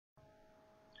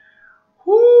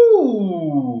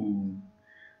Ooh,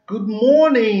 good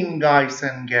morning, guys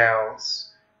and girls.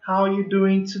 How are you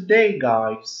doing today,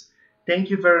 guys?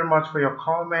 Thank you very much for your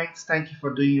comments. Thank you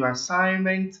for doing your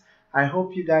assignment. I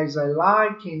hope you guys are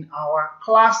liking our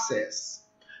classes.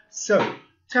 So,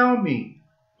 tell me,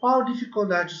 qual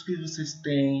dificuldade que vocês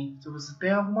têm? Se você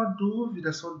tem alguma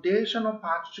dúvida, só deixa na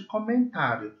parte de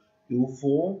comentário. Eu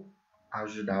vou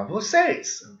ajudar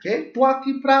vocês, ok? Tô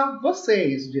aqui para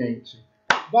vocês, gente.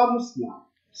 Vamos lá.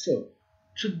 So,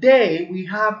 today we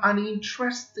have an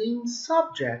interesting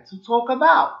subject to talk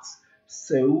about.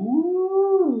 So,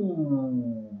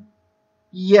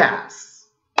 yes.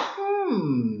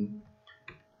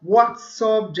 What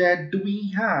subject do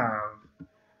we have?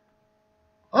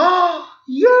 Oh,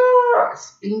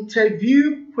 yes!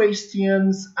 Interview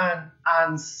questions and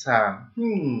answer.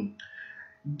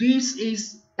 This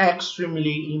is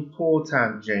extremely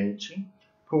important, gente,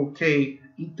 porque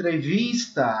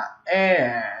entrevista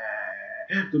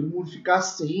todo mundo fica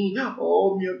assim,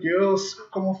 oh meu Deus,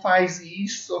 como faz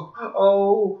isso?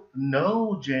 Oh,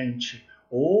 não, gente,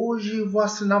 hoje eu vou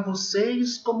ensinar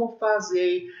vocês como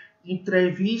fazer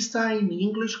entrevista em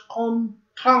inglês com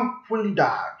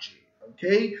tranquilidade,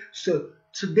 ok? So,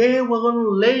 today we're going to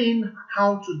learn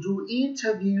how to do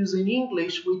interviews in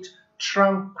English with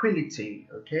tranquility,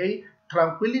 okay?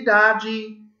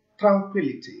 Tranquilidade,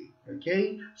 tranquility,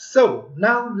 okay? So,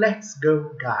 now let's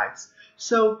go, guys.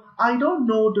 So, I don't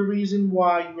know the reason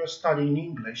why you are studying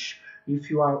English. If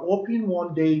you are hoping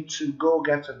one day to go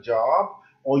get a job,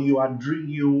 or you have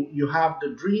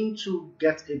the dream to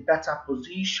get a better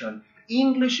position,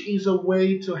 English is a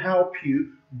way to help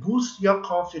you boost your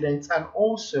confidence and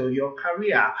also your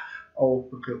career.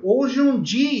 Porque hoje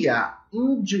dia,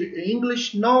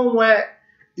 English não é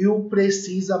eu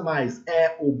precisa mais,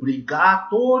 é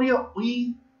obrigatório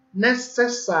e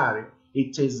necessário.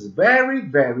 It is very,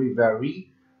 very, very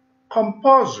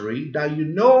compulsory that you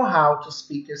know how to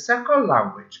speak a second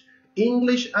language.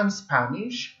 English and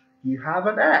Spanish, you have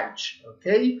an edge,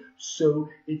 okay? So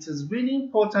it is really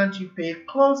important you pay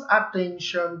close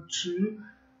attention to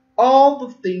all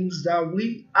the things that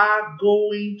we are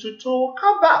going to talk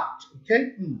about,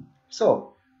 okay?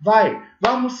 So,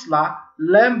 vamos lá.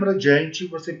 Lembra, gente,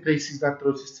 você precisa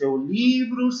trouxe seu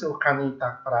livro, seu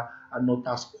caneta para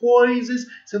anotar as coisas.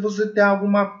 Se você tem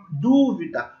alguma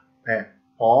dúvida,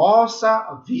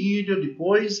 possa, vídeo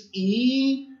depois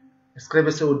e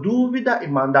escreva sua dúvida e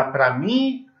manda para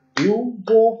mim. Eu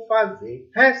vou fazer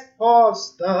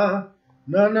resposta.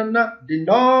 Não.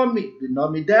 O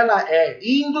nome dela é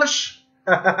English.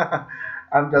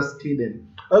 I'm just kidding.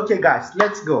 Okay, guys,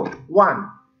 let's go.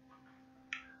 1.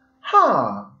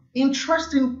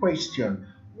 Interesting question.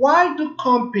 Why do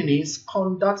companies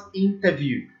conduct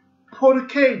interview? Por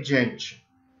que, gente?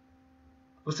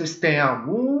 Vocês têm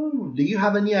algum? Do you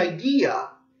have any idea?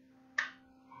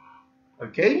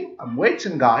 Okay, I'm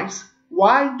waiting, guys.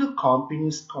 Why do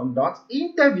companies conduct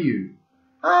interview?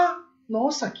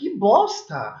 Nossa, que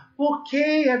bosta! Por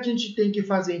que a gente tem que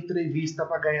fazer entrevista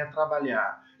para ganhar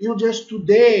trabalhar? Eu já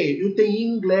estudei, eu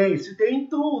tenho inglês, eu tenho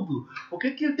tudo. Por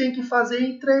que eu tenho que fazer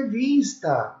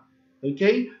entrevista?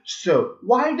 Okay? So,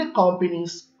 why the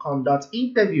companies conduct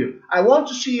interview? I want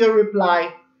to see your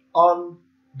reply on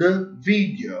the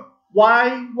video.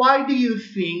 Why do you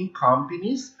think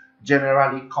companies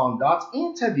generally conduct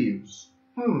interviews?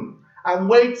 I'm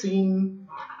waiting.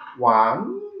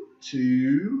 1,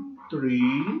 2,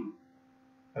 3.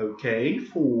 Okay,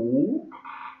 4.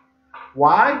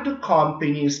 Why do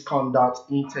companies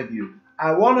conduct interview?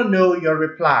 I want to know your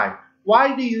reply.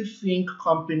 Why do you think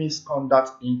companies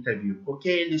conduct interview? Porque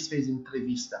eles fazem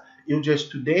entrevista. Eu já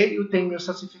estudei, eu tenho meu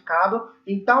certificado,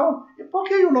 então por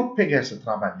que eu não peguei esse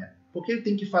trabalho? Por que eu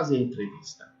tenho que fazer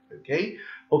entrevista? Ok?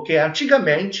 Porque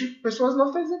antigamente pessoas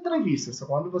não faziam entrevista. Só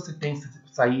quando você tem que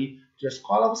sair de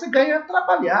escola, você ganha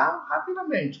trabalhar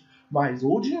rapidamente. Mas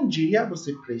hoje em dia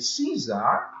você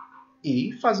precisa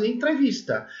ir fazer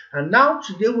entrevista. And now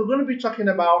today we're going to be talking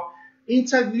about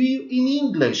interview in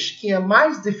English, que é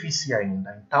mais difícil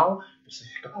ainda. Então, você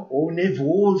fica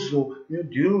nervoso, meu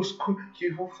Deus, o que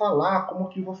eu vou falar? Como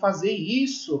que eu vou fazer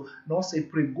isso? Não sei,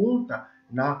 pergunta.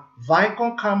 Vai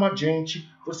com calma,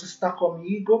 gente. Você está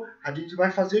comigo, a gente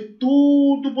vai fazer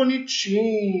tudo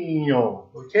bonitinho,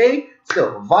 ok?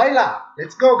 So, vai lá.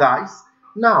 Let's go, guys.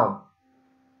 Now.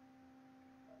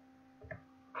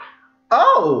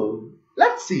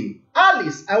 Let's see.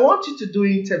 Alice, I want you to do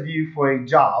an interview for a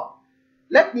job.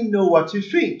 Let me know what you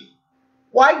think.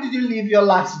 Why did you leave your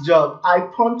last job? I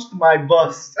punched my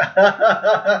boss.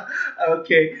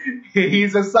 Okay,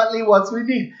 here's exactly what we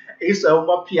need. Isso é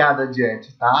uma piada,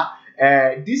 gente, tá?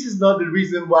 This is not the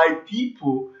reason why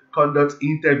people conduct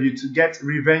interview to get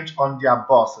revenge on their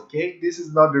boss, okay? This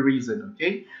is not the reason,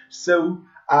 okay? So,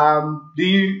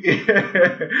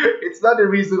 it's not the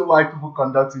reason why people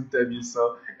conduct interviews,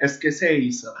 so esquece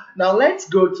isso. Now, let's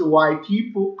go to why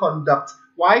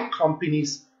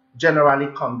companies generally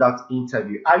conduct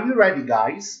interview. Are you ready,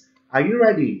 guys? Are you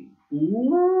ready?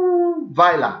 Ooh,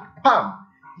 vai lá. Pam.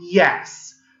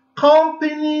 Yes.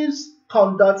 Companies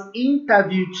conduct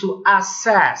interview to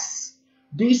assess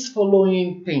these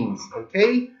following things,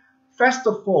 okay? First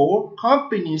of all,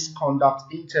 companies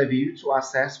conduct interview to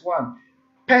assess one,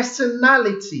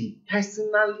 personality,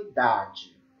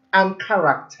 personalidade, and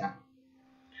character.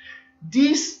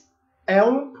 This é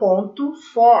ponto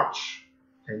forte,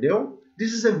 entendeu?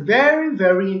 This is a very,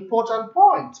 very important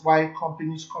point why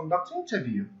companies conduct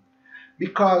interview.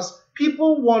 Because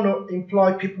people want to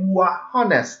employ people who are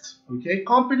honest, okay?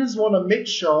 Companies want to make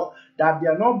sure that they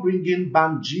are not bringing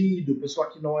bandido, pessoa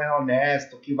que não é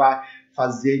honesto, que vai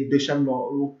fazer,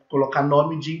 colocar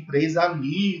nome de empresa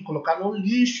ali, colocar no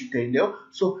lixo, entendeu?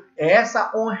 So,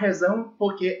 essa é uma razão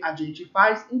porque a gente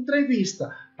faz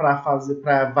entrevista, para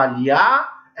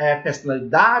avaliar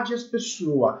personalidade das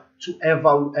pessoas, to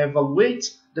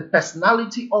evaluate the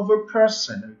personality of a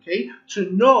person, ok?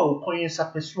 To know, conhecer a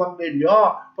pessoa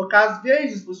melhor, porque às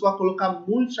vezes a pessoa colocar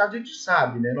muito, a gente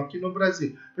sabe, né? Aqui no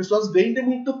Brasil, pessoas vendem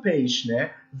muito peixe,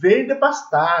 né? Vendem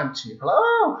bastante, fala,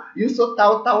 oh, eu sou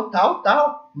tal,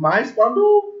 mas quando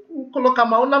colocar a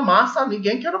mão na massa,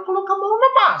 ninguém quer colocar a mão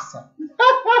na massa.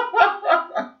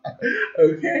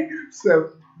 Okay? So,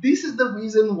 this is the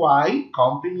reason why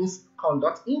companies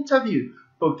conduct interview.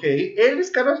 Porque eles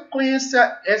querem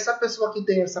conhecer essa pessoa que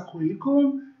tem esse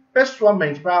currículo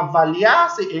pessoalmente, para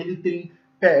avaliar se ele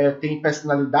tem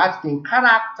personalidade, tem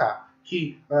caráter.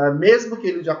 Que mesmo que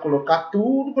ele já colocar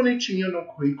tudo bonitinho no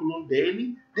currículo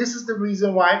dele, this is the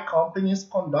reason why companies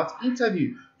conduct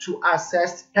interview, to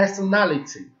assess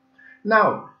personality.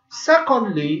 Now,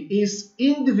 secondly is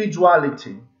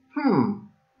individuality.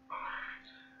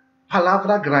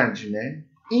 Palavra grande, né?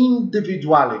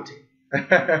 Individuality.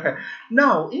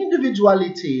 Now,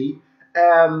 individuality,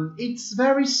 it's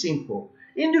very simple.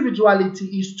 Individuality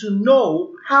is to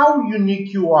know how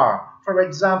unique you are. For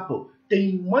example,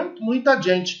 tem muita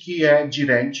gente que é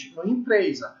gerente numa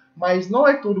empresa, mas não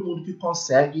é todo mundo que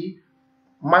consegue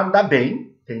mandar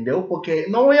bem, entendeu? Porque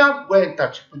não aguenta,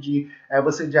 tipo, de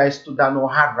você já estudar no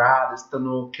Harvard, estudar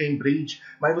no Cambridge,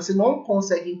 mas você não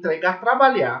consegue entregar,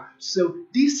 trabalhar. So,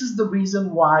 this is the reason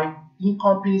why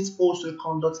companies also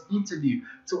conduct interview,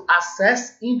 to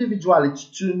assess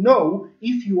individuality, to know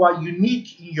if you are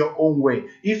unique in your own way,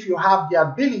 if you have the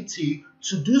ability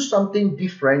to do something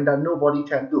different that nobody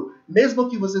can do. Mesmo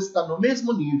que você está no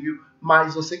mesmo nível,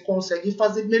 mas você consegue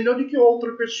fazer melhor do que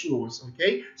outras pessoas,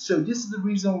 okay? So this is the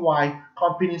reason why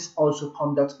companies also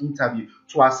conduct interview,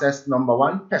 to assess number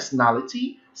one,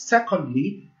 personality,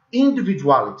 secondly,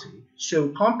 individuality. So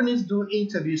companies do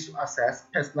interviews to assess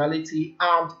personality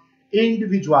and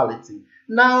individuality.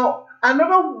 Now,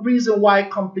 another reason why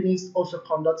companies also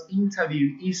conduct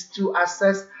interview is to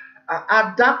assess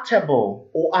adaptable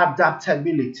or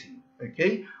adaptability,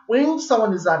 okay? When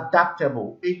someone is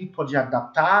adaptable, ele pode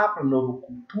adaptar para novo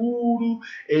cultura,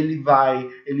 ele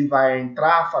vai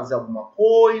entrar, fazer alguma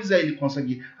coisa, ele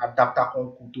consegue adaptar com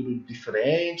uma cultura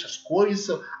diferente, as coisas.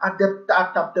 So,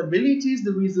 adaptability is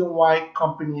the reason why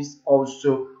companies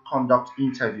also conduct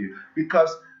interview,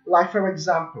 because like, for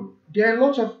example, there are a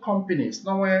lot of companies,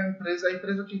 não é empresa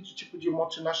de tipo de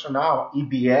multinacional,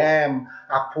 IBM,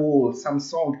 Apple,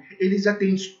 Samsung, eles já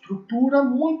têm estrutura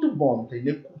muito bom,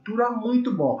 entendeu? Cultura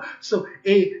muito bom. So,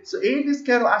 eles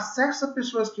querem acesso a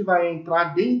pessoas que vão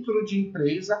entrar dentro de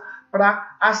empresa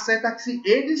para aceitar que se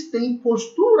eles têm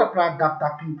postura para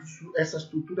adaptar essa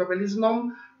estrutura, para eles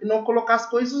não colocar as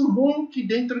coisas ruins que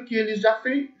dentro que eles já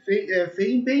fez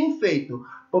bem feito.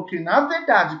 Porque, na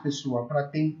verdade, pessoal,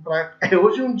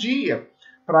 hoje um dia,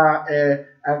 para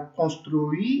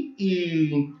construir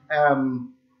e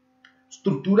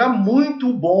estrutura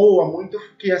muito boa, muito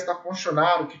que está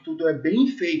funcionando, que tudo é bem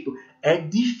feito, é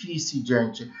difícil,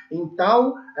 gente.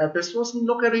 Então, pessoas que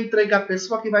não querem entregar a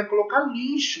pessoa que vai colocar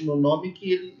lixo no nome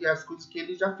e as coisas que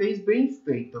ele já fez bem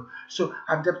feito. So,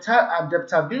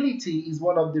 adaptability is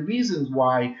one of the reasons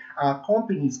why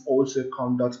companies also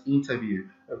conduct interview.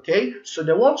 Okay? So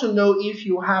they want to know if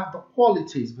you have the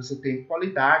qualities. Você tem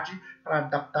qualidade para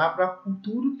adaptar para a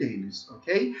cultura deles.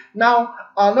 Okay? Now,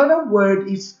 another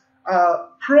word is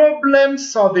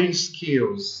problem-solving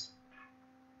skills.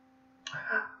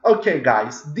 Okay,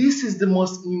 guys, this is the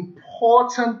most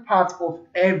important part of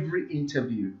every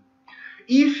interview.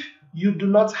 If you do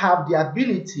not have the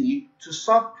ability to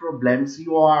solve problems,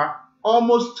 you are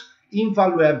almost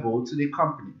invaluable to the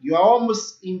company.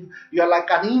 You're like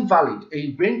an invalid,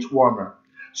 a bench warmer.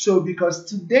 So because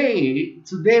today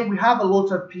we have a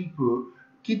lot of people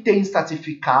que têm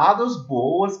certificados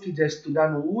boas, que já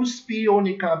estudam no USP,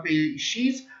 Unicamp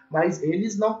X, mas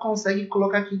eles não conseguem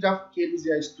colocar aqui que eles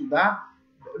já estudaram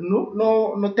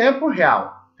no tempo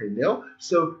real, entendeu?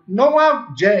 So, não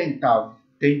adianta,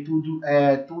 tem tudo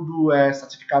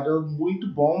certificado muito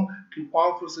bom, que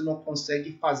qual você não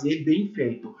consegue fazer bem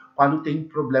feito. Quando tem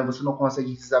problema, você não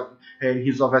consegue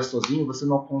resolver sozinho, você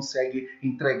não consegue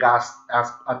entregar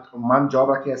a mão de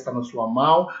obra que está na sua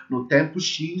mão, no tempo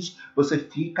X, você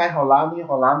fica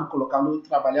enrolando, colocando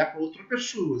trabalhar para outras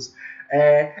pessoas.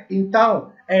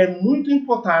 Então, é muito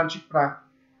importante para,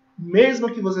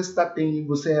 mesmo que você está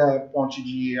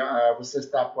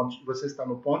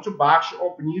no ponto baixo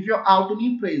ou nível alto de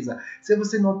empresa. Se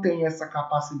você não tem essa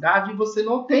capacidade, você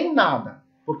não tem nada.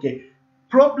 Porque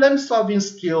problem solving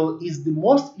skill is the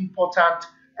most important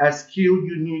skill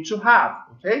you need to have.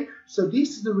 Okay? So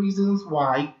this is the reasons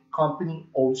why company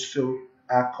also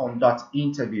conduct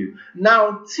interview.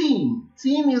 Now, team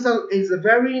is a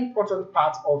very important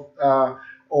part of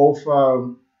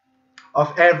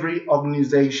every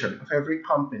organization, of every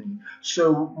company.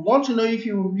 So we want to know if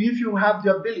you have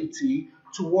the ability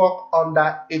to work on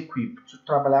that equipe, to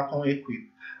trabalhar com equipe.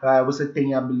 Você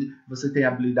tem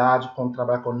habilidade com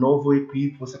trabalhar com novo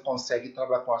equipe, você consegue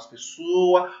trabalhar com as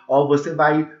pessoas, ou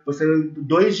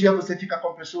 2 dias você fica com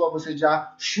a pessoa, você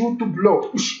já chuta o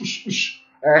bloco.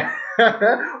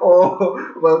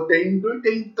 Ou tem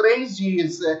 3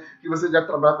 dias que você já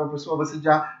trabalha com a pessoa, você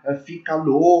já fica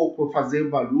louco, fazer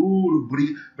barulho,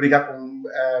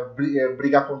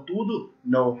 brigar com tudo.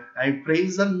 Não, a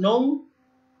empresa não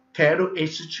quer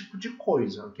esse tipo de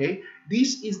coisa, ok?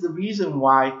 This is the reason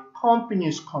why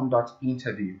companies conduct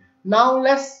interview. Now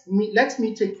let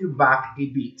me take you back a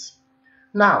bit.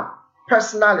 Now,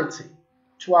 personality,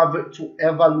 to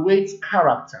evaluate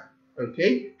character.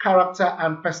 Ok? Character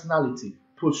and personality.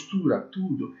 Postura,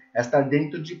 tudo. Está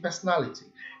dentro de personality.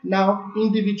 Now,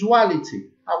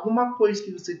 individuality. Alguma coisa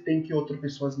que você tem que outras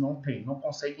pessoas não têm, não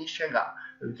conseguem enxergar.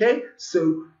 Ok?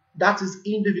 So, that is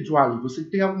individuality. Você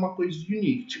tem alguma coisa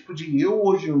unique. Tipo de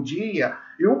hoje em dia,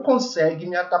 eu consigo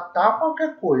me adaptar a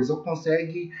qualquer coisa. Eu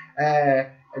consigo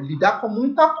lidar com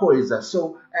muita coisa.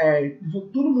 So,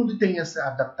 todo mundo tem essa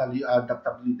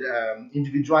adaptabilidade,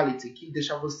 individuality que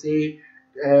deixa você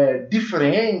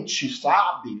diferente,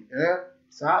 sabe?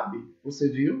 Sabe? Você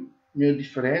viu? Minha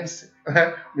diferença?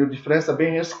 Minha diferença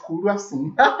bem escuro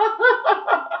assim.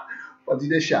 Pode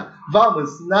deixar.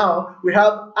 Vamos. Now, we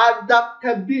have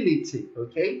adaptability,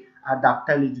 ok?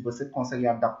 Adaptability, você consegue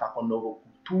adaptar com nova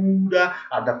cultura,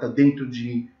 adaptar dentro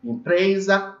de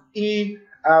empresa. E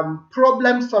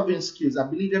problem solving skills,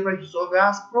 habilidade para resolver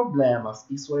os problemas.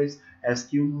 Isso é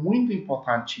skill muito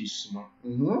importantíssimo.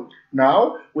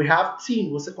 Now, we have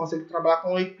team. Você consegue trabalhar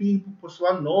com equipe,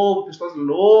 pessoas novas, pessoas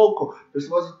loucas,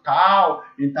 pessoas e tal.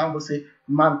 Então, você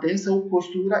mantém sua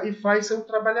postura e faz seu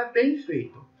trabalho bem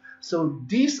feito. So,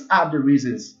 these are the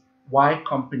reasons why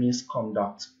companies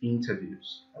conduct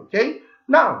interviews. Okay?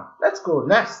 Now, let's go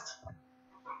next.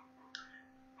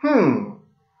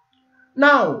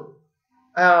 Now,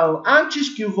 antes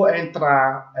que eu vou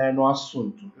entrar no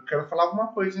assunto, eu quero falar alguma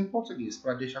coisa em português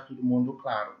para deixar todo mundo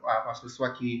claro. As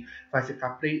pessoas que vai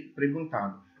ficar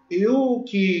perguntando. Eu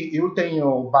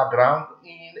tenho background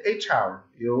em HR.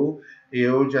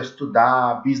 Eu já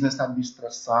estudar business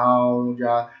administração,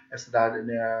 já estudar,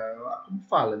 como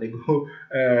fala,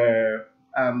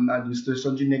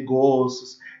 administração de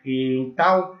negócios.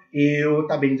 Então, eu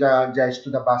também já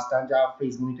estudo bastante, já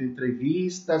fiz muitas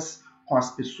entrevistas com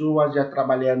as pessoas, já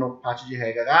trabalhei no parte de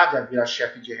RH, já vira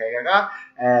chefe de RH,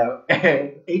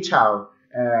 HR.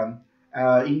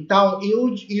 Então,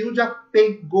 eu já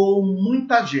pegou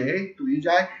muita jeito e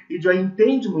já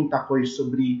entendo muita coisa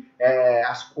sobre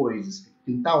as coisas.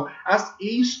 Então,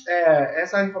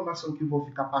 essa informação que eu vou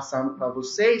ficar passando para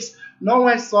vocês não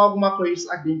é só alguma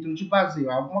coisa dentro de Brasil,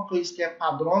 é alguma coisa que é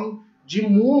padrão de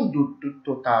mundo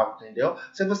total, entendeu?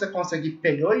 Se você conseguir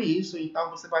pegar isso, então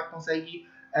você vai conseguir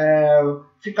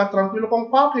ficar tranquilo com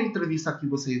qualquer entrevista que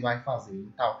você vai fazer.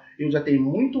 Então, eu já tenho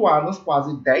muitos anos,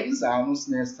 quase 10 anos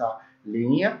nessa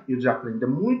linha, eu já aprendi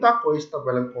muita coisa,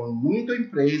 trabalhando com muitas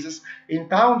empresas.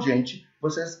 Então, gente,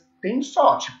 vocês têm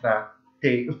sorte para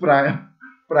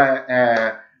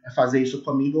fazer isso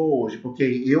comigo hoje, porque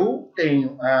eu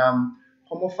tenho,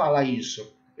 como fala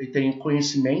isso? Eu tenho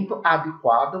conhecimento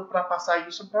adequado para passar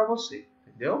isso para você,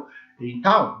 entendeu?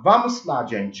 Então, vamos lá,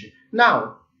 gente.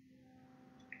 Now,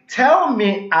 tell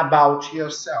me about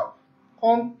yourself.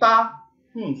 Conta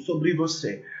sobre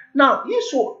você. Now,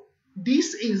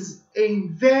 this is a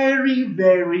very,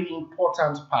 very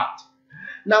important part.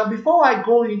 Now, before I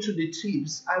go into the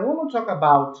tips, I want to talk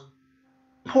about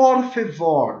por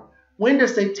favor. When they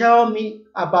say tell me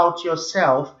about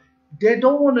yourself, they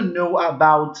don't want to know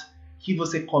about que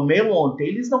você comeu ontem.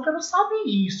 Eles não querem saber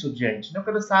isso, gente. Não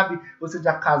querem saber você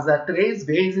já casar 3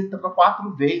 vezes,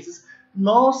 4 vezes.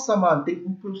 Nossa, mano, tem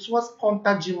pessoas que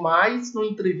contam demais na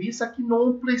entrevista que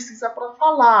não precisa para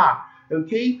falar,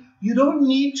 ok? You don't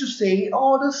need to say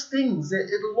all those things.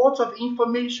 Lots of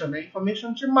information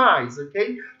demais,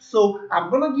 okay? So I'm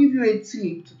gonna give you a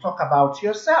tip to talk about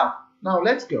yourself. Now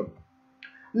let's go.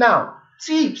 Now,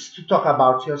 tips to talk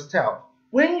about yourself.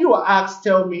 When you are asked,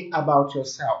 tell me about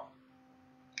yourself,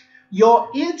 your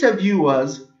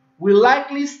interviewers will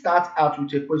likely start out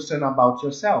with a question about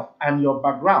yourself and your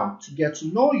background to get to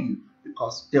know you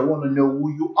because they want to know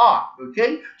who you are,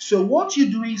 okay? So what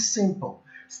you do is simple.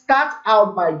 Start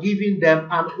out by giving them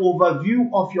an overview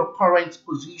of your current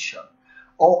position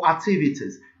or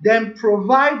activities. Then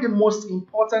provide the most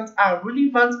important and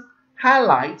relevant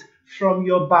highlight from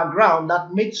your background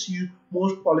that makes you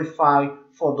most qualified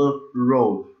for the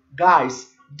role.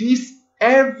 Guys,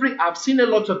 I've seen a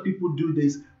lot of people do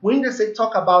this. When they say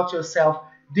talk about yourself,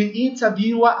 the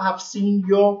interviewer have seen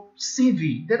your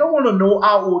CV. They don't want to know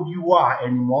how old you are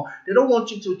anymore. They don't want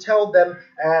you to tell them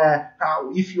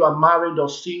if you are married or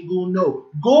single. No,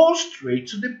 go straight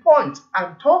to the point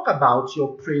and talk about your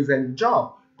present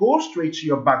job. Go straight to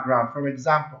your background. For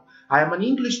example, I am an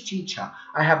English teacher.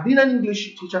 I have been an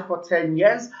English teacher for 10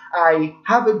 years. I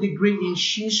have a degree in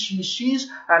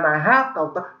she's, and I have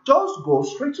just go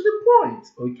straight to the point,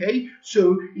 okay?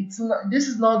 So this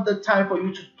is not the time for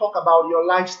you to talk about your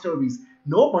life stories.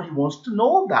 Nobody wants to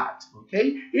know that,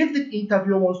 okay? If the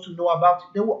interviewer wants to know about it,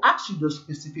 they will ask you those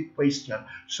specific questions.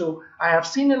 So I have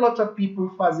seen a lot of people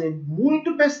fazer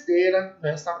muito besteira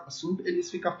nesse assunto.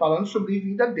 Eles ficam falando sobre a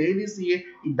vida deles e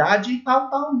idade e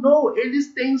tal. Não,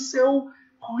 eles têm seu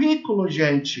currículo,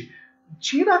 gente.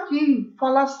 Tira aqui,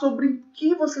 falar sobre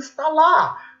que você está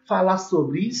lá. Falar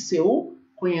sobre seu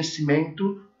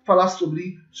conhecimento, falar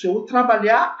sobre seu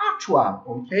trabalhar atual,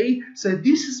 okay? So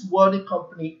this is what the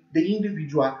company, the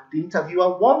individual, the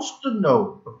interviewer wants to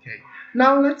know, okay?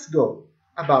 Now let's go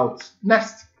about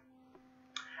next.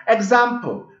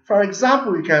 Example. For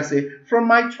example, we can say, from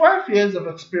my 12 years of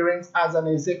experience as an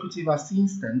executive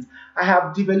assistant, I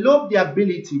have developed the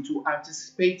ability to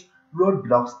anticipate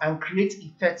roadblocks and create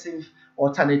effective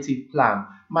alternative plan.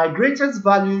 My greatest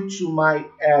value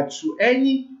to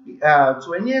any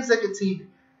executive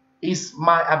is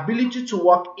my ability to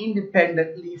work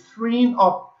independently, freeing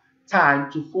up time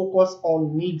to focus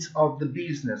on needs of the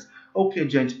business. Ok,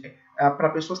 gente, para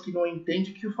pessoas que não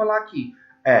entendem o que eu falar aqui,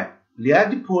 leia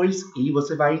depois e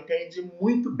você vai entender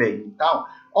muito bem. Então,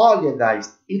 olha,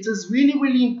 guys, it is really,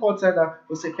 really important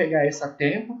você pegar esse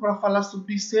tempo para falar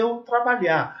sobre seu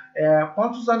trabalhar.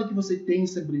 Quantos anos que você tem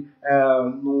sobre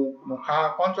no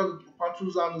carro,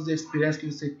 quantos anos de experiência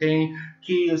que você tem,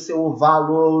 que o seu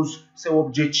valor, seu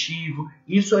objetivo.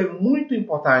 Isso é muito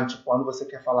importante quando você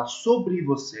quer falar sobre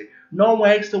você. Não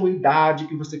é sua idade,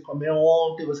 que você comeu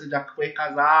ontem, você já foi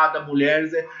casada,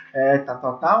 mulheres,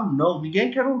 tal. Não,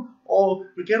 ninguém quer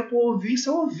ouvir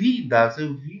sua vida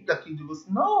aqui de você.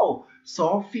 Não,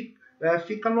 só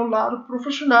fica no lado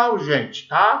profissional, gente,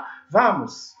 tá?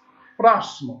 Vamos.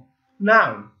 Próximo.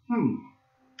 Now,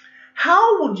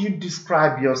 how would you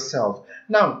describe yourself?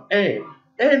 Now, é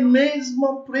a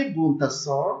mesma pergunta,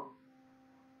 só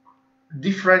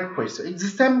different question. It's the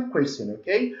same question,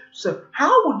 okay? So,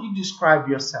 how would you describe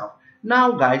yourself?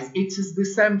 Now, guys, it is the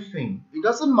same thing. It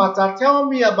doesn't matter. Tell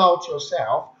me about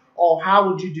yourself or how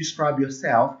would you describe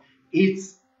yourself.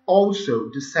 It's also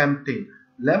the same thing.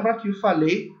 Lembra que eu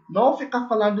falei, não ficar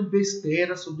falando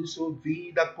besteira sobre sua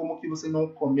vida, como que você não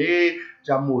comer,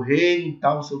 já morrer,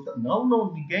 então...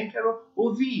 Não, ninguém quer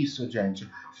ouvir isso, gente.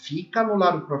 Fica no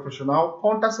lado profissional,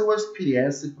 conta sua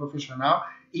experiência profissional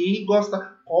e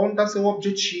conta seu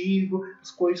objetivo, as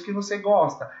coisas que você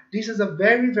gosta. This is a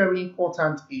very, very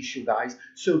important issue, guys.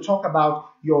 So talk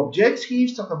about your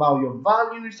objectives, talk about your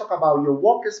values, talk about your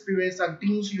work experience and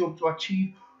things you hope to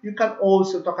achieve. You can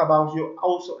also talk about your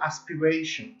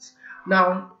aspirations.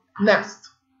 Now,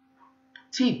 next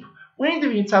tip. When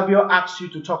the interviewer asks you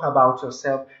to talk about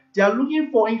yourself, they are looking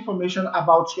for information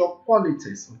about your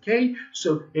qualities, okay?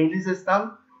 So, eles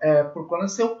estão procurando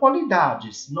suas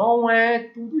qualidades. Não é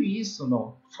tudo isso,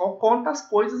 não. Só conta as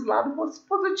coisas lá do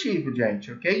positivo,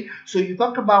 gente, okay? So, you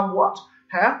talk about what?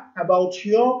 About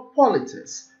your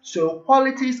qualities. So,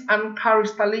 qualities and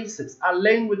characteristics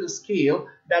align with the skill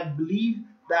that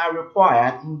are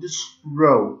required in this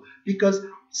role, because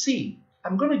See,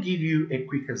 I'm going to give you a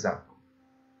quick example.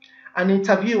 An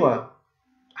interviewer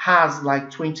has like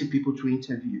 20 people to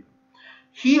interview.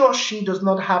 He or she does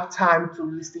not have time to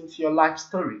listen to your life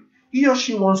story. He or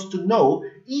she wants to know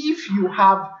if you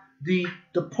have the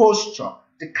posture,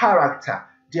 the character,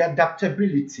 the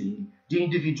adaptability, the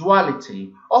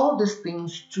individuality, all these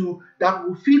things that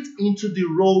will fit into the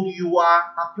role you are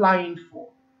applying for.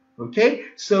 Okay,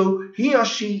 so he or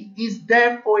she is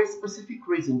there for a specific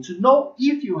reason, to know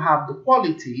if you have the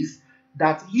qualities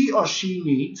that he or she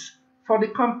needs for the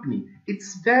company.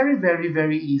 It's very, very,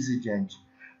 very easy, gente.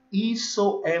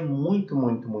 Isso é muito,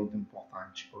 muito, muito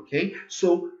importante, ok?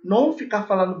 So, não ficar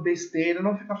falando besteira,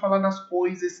 não ficar falando as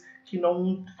coisas que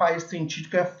não faz sentido,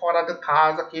 que é fora da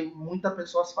casa, que muitas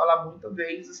pessoas falam muitas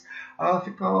vezes.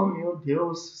 Fica, oh meu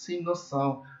Deus, sem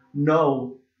noção.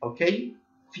 Não, ok?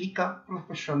 Fica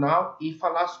profissional e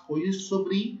falar as coisas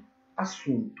sobre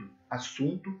assunto.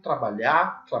 Assunto,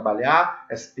 trabalhar,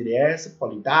 experiência,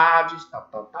 qualidades,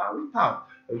 tal e tal.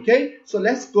 Okay? So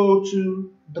let's go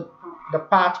to the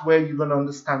part where you're going to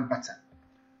understand better.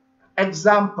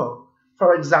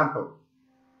 For example,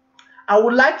 I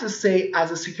would like to say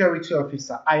as a security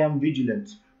officer, I am vigilant,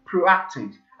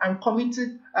 proactive, and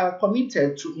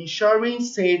committed to ensuring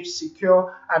safe,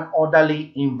 secure, and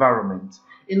orderly environment.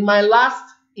 In my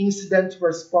last incident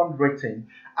response rating,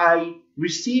 I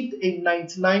received a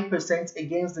 99%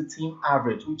 against the team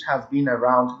average, which has been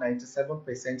around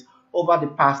 97% over the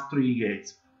past 3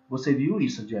 years. Você viu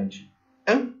isso, gente?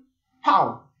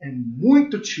 Pau! É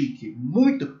muito chique,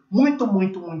 muito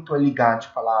elegante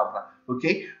a palavra,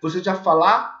 ok? Você já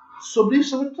falar sobre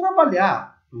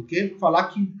trabalhar, ok?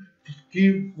 Falar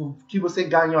que você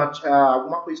ganha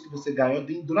alguma coisa que você ganhou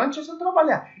durante o seu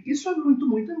trabalhar. Isso é muito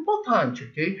importante,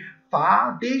 ok?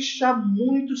 Deixa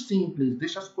muito simples,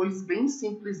 deixa as coisas bem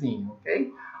simplesinho,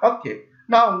 ok? Ok.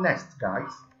 Now, next,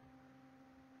 guys.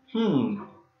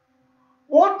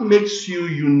 What makes you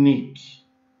unique?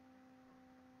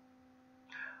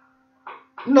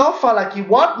 Não fala aqui,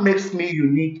 what makes me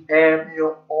unique é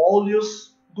meu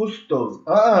olhos gostosos.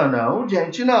 Não,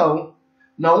 gente, não.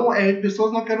 Não,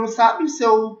 pessoas não querem saber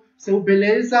seu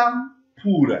beleza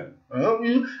pura.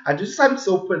 A gente sabe que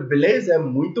sua beleza é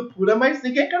muito pura, mas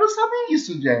ninguém quer saber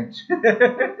isso, gente.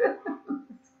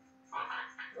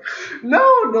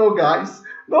 No, guys.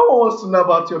 No one wants to know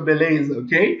about your beleza,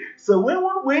 okay? So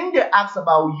when they ask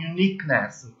about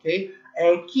uniqueness, okay?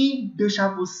 Que deixa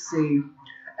você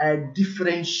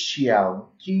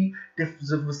diferencial, que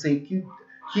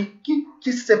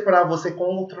separa você com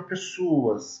outras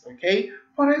pessoas, ok?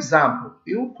 Por exemplo,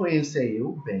 eu conheço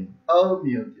eu bem. Oh,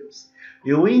 meu Deus.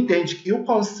 Eu entendo que eu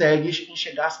consigo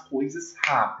enxergar as coisas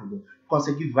rápido.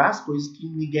 Consigo ver as coisas que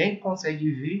ninguém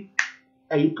consegue ver.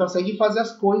 Aí consegue fazer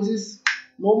as coisas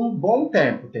num bom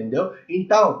tempo, entendeu?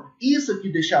 Então, isso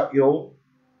que deixa eu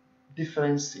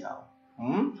diferencial.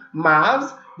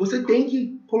 Mas você tem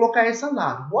que colocar esse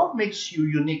lado. What makes you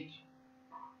unique?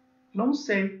 Não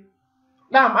sei.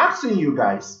 Now I'm asking you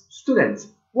guys,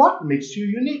 students, what makes you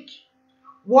unique?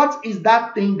 What is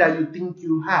that thing that you think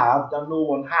you have that no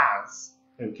one has?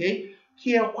 Ok?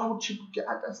 Que é qual tipo de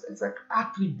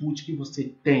atributo que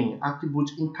você tem?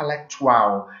 Atributo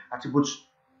intelectual, atributo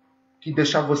que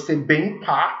deixa você bem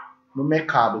pá no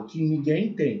mercado, que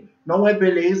ninguém tem. Não é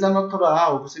beleza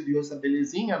natural. Você viu essa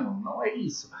belezinha? Não é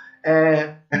isso.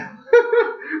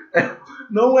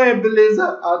 Não é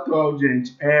beleza atual,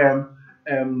 gente. É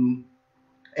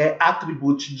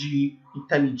atributo de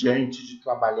inteligente, de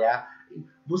trabalhar.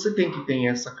 Você tem que ter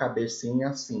essa cabecinha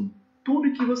assim.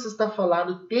 Tudo que você está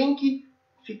falando tem que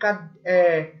ficar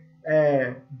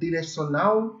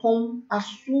direcional com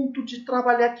assunto de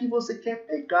trabalhar que você quer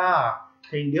pegar,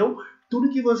 entendeu? Tudo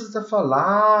que você está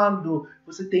falando,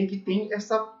 você tem que ter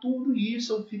tudo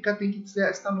isso tem que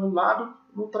estar no lado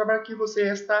no trabalho que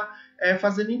você está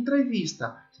fazendo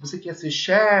entrevista. Se você quer ser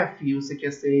chefe, você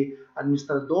quer ser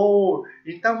administrador,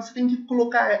 então você tem que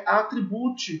colocar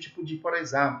atributos, tipo de, por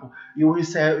exemplo, eu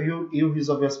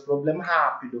resolver esse problema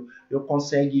rápido,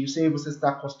 você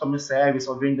está customer service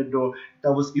ou vendedor,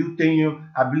 então eu tenho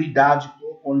habilidade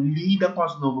lida com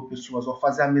as novas pessoas ou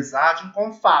fazer amizade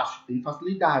com fácil, tem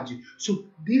facilidade. So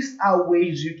these are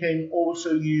ways you can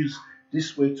also use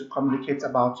this way to communicate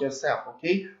about yourself,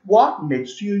 okay? What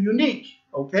makes you unique,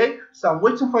 okay? So I'm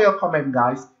waiting for your comment,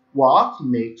 guys. What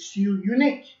makes you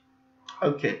unique?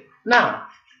 Okay, now,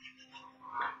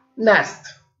 next.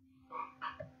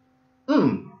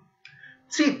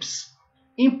 Tips.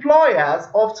 Employers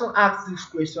often ask this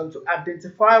question to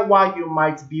identify why you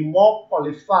might be more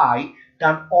qualified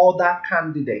than other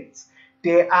candidates.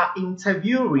 They are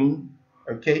interviewing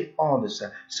Okay,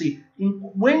 understand. See,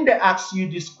 when they ask you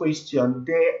this question,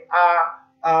 they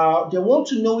want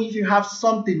to know if you have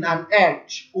something, an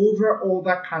edge over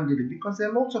other candidates, because there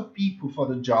are lots of people for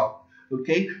the job.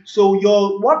 Okay, so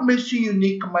what makes you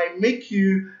unique might make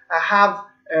you have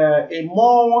a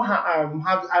more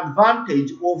have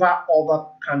advantage over other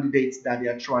candidates that they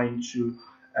are trying to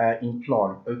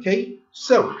employ. Okay,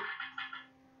 so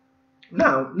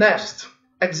now next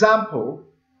example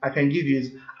I can give you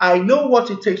is, I know what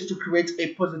it takes to create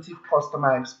a positive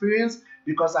customer experience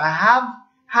because I have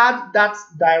had that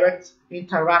direct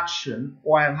interaction,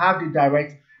 or I have the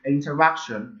direct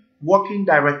interaction working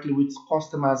directly with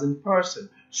customers in person.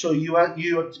 So you are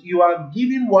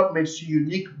giving what makes you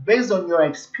unique based on your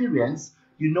experience.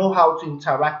 You know how to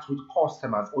interact with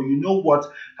customers, or you know what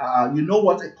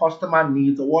a customer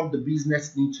needs, or what the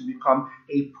business needs to become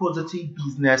a positive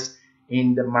business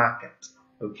in the market.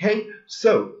 Okay,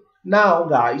 so now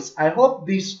guys, I hope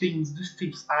these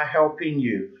tips are helping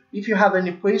you. If you have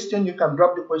any question, you can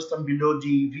drop the question below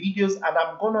the videos and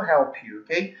I'm going to help you.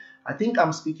 Okay, I think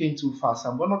I'm speaking too fast.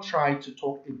 I'm going to try to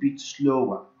talk a bit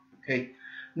slower. Okay,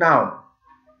 now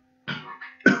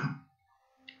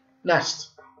next,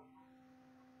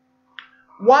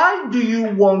 why do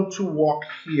you want to work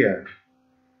here?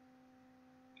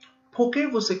 Por que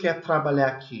você quer trabalhar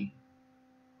aqui?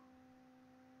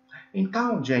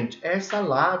 Então, gente, esse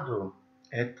lado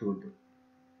é tudo.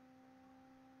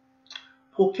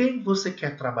 Por que você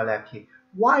quer trabalhar aqui?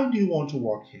 Why do you want to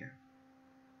work here?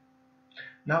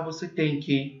 Now você tem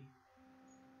que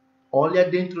olhar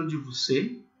dentro de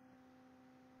você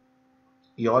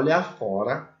e olhar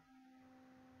fora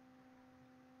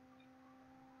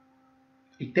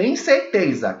e tem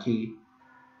certeza que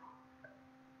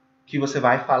você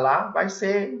vai falar vai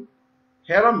ser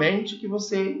realmente o que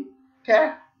você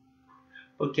quer.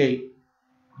 Okay,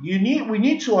 we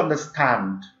need to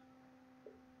understand,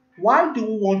 why do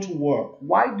you want to work?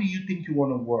 Why do you think you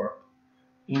want to work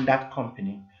in that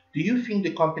company? Do you think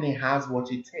the company has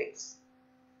what it takes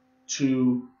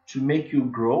to make you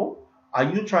grow? Are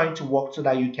you trying to work so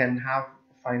that you can have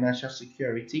financial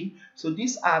security? So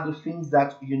these are the things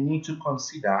that you need to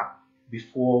consider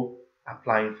before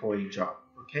applying for a job.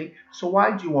 Okay, so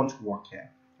why do you want to work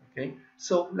here? Okay,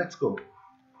 so let's go.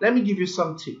 Let me give you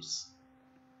some tips.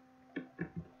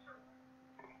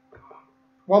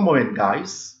 One moment,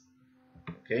 guys.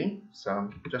 Okay, so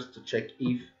just to check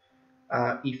if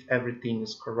everything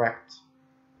is correct.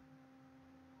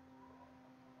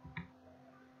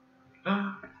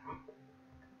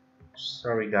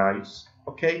 Sorry, guys.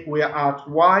 Okay, we are at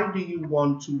why do you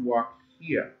want to work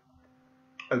here?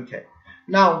 Okay,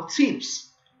 now tips.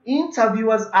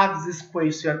 Interviewers ask this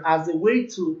question as a way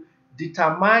to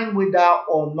determine whether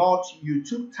or not you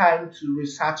took time to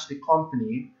research the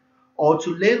company or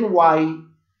to learn why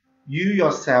you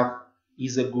yourself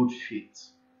is a good fit.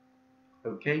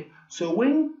 Okay, so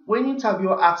when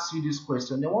interviewer asks you this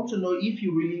question, they want to know if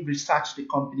you really research the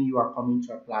company you are coming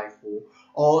to apply for,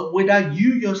 or whether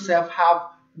you yourself have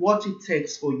what it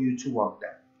takes for you to work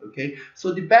there. Okay,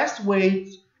 so the best way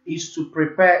is to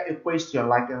prepare a question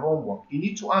like a homework. You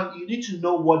need to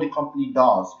know what the company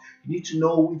does. You need to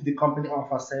know if the company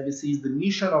offers services, the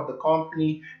mission of the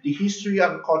company, the history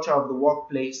and culture of the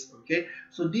workplace. Okay,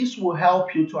 so this will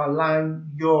help you to align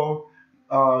your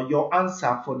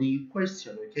answer for the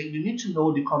question. Okay, you need to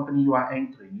know the company you are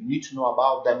entering. You need to know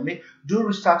about them. Do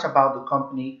research about the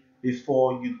company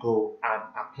before you go and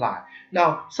apply.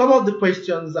 Now, some of the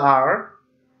questions are,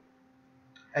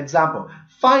 example,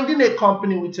 finding a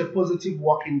company with a positive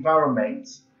work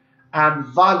environment and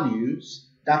values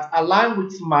that align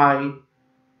with my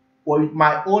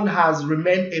own has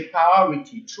remained a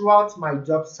priority throughout my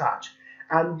job search,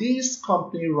 and this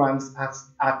company ranks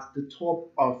at the top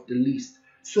of the list.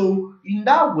 So in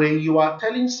that way, you are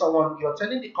telling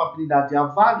the company that their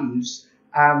values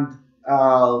and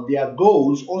their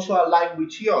goals also align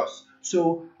with yours.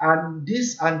 So, and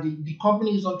the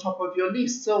company is on top of your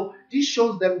list. So this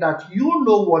shows them that you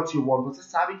know what you want.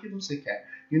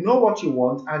 You know what you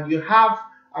want, and you have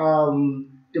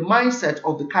the mindset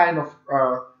of the kind of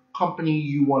company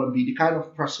you want to be, the kind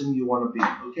of person you want to be.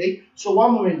 Okay. So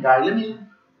one moment, guys.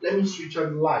 Let me switch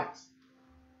on the lights.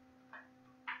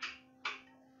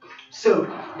 So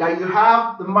that you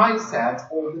have the mindset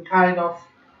of the kind of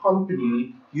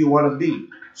company you want to be.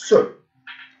 So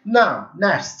now,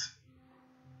 next.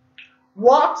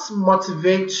 What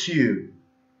motivates you?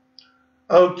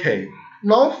 Ok.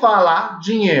 Não falar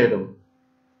dinheiro.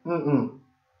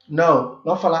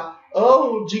 Não falar,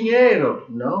 oh, dinheiro.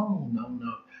 Não.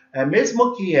 É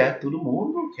mesmo que todo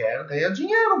mundo quer ganhar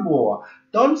dinheiro, boa.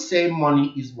 Don't say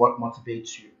money is what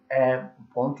motivates you. é um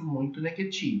ponto muito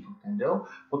negativo, entendeu?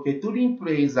 Porque toda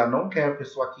empresa não quer a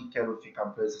pessoa que quer ficar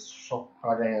presa só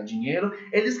para ganhar dinheiro.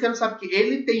 Eles querem saber que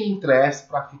ele tem interesse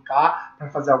para ficar, para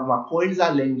fazer alguma coisa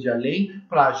além,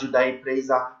 para ajudar a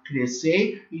empresa a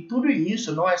crescer. E tudo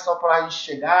isso não é só para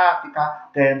chegar,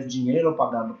 ficar ganhando dinheiro,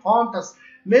 pagando contas.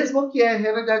 Mesmo que a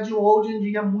realidade hoje em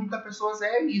dia, muitas pessoas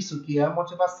é isso, que é a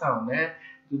motivação, né?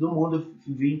 Todo mundo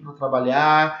vem para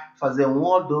trabalhar, fazer 1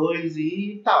 ou 2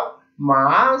 e tal.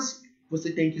 Mas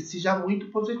você tem que ser muito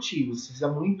positivo, seja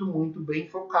muito bem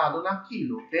focado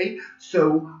naquilo, ok?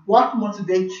 So, what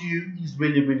motivates you is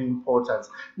really important.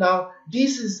 Now,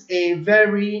 this is a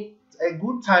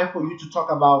good time for you to talk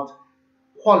about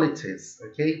qualities,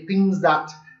 okay? Things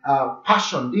that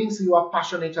things you are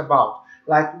passionate about.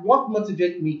 Like, what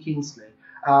motivates me, Kingsley?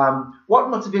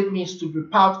 What motivates me is to be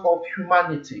part of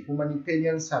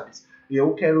humanitarian service.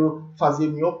 Eu quero fazer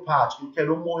minha parte, eu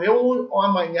quero morrer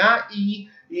amanhã e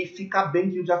ficar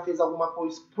bem que eu já fiz alguma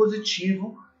coisa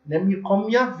positiva, né, com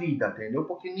minha vida, entendeu?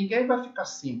 Porque ninguém vai ficar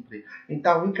sempre.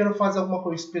 Então, eu quero fazer alguma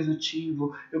coisa positiva,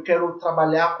 eu quero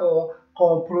trabalhar com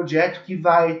um projeto que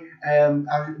vai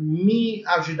me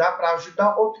ajudar para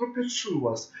ajudar outras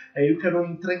pessoas. Eu quero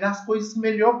entregar as coisas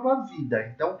melhor para a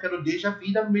vida. Então, eu quero deixar a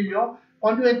vida melhor.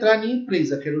 Quando eu entrar na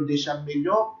empresa, quero deixar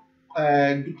melhor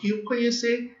do que eu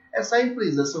conhecer essa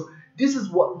empresa. So, this is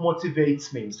what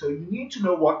motivates me. So, you need to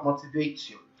know what motivates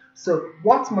you. So,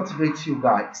 what motivates you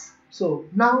guys? So,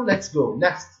 now let's go.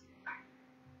 Next.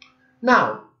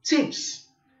 Now, tips.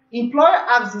 Employer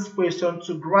asks this question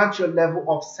to grant your level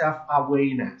of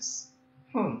self-awareness.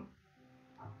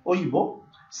 Oyibo.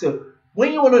 So,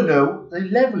 when you want to know the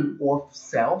level of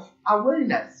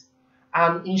self-awareness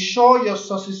and ensure your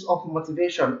sources of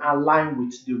motivation align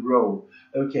with the role.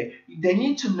 Okay, they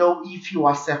need to know if you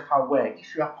are self-aware,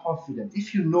 if you are confident,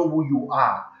 if you know who you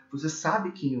are. Você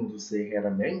sabe quem você é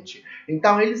realmente?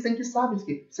 Então, eles têm que saber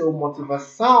que sua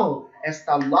motivação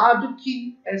está lá do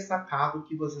que essa cargo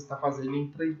que você está fazendo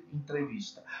em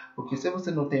entrevista. Porque se você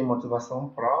não tem motivação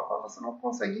própria, você não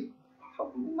consegue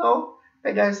não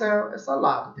pegar essa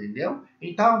lado, entendeu?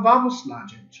 Então, vamos lá,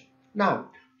 gente. Now,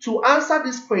 to answer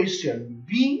this question,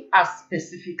 be as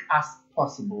specific as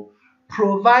possible.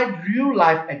 Provide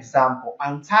real-life example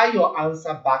and tie your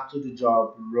answer back to the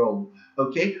job role.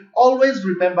 Okay. Always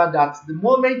remember that the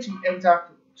moment you enter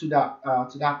to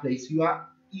that place, you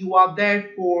are there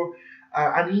for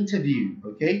an interview.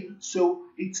 Okay. So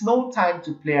it's no time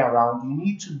to play around. You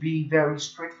need to be very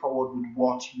straightforward with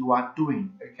what you are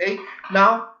doing. Okay.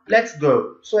 Now let's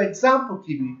go. So example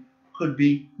could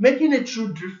be making a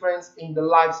true difference in the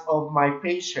lives of my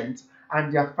patients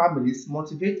and their families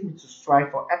motivate me to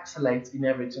strive for excellence in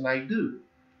everything I do.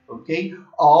 Okay?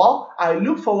 Or I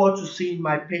look forward to seeing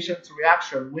my patient's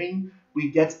reaction when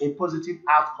we get a positive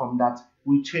outcome that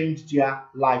will change their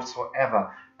lives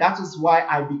forever. That is why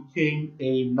I became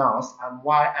a nurse and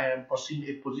why I am pursuing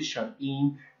a position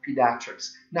in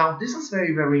pediatrics. Now, this is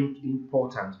very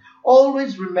important.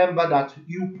 Always remember that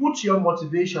you put your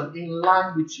motivation in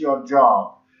line with your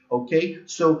job. Okay,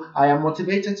 so I am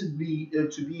motivated to be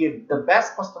the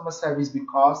best customer service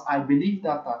because I believe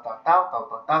that.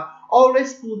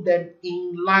 Always put them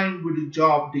in line with the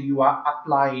job that you are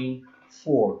applying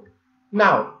for.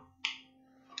 Now,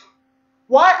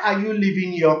 why are you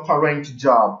leaving your current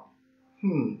job?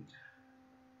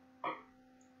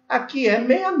 Aqui é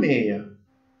meia,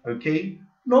 ok?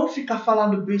 Não fica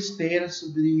falando besteira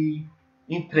sobre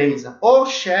empresa. Ô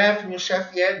chefe, meu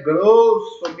chefe é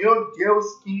grosso, meu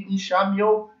Deus, que enxame.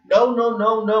 No.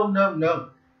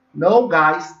 No,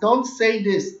 guys, don't say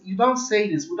this. You don't say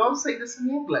this. We don't say this in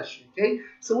English, okay?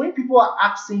 So when people are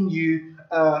asking you,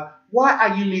 why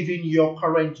are you leaving your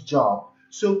current job?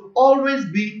 So always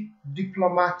be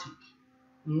diplomatic.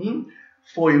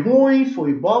 Foi ruim,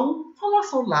 foi bom, fala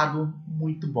seu lado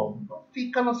muito bom. Não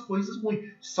fica nas coisas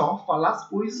ruins, só fala as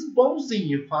coisas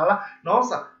bonzinhas. Fala,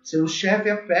 nossa, seu chefe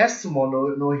é péssimo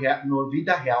no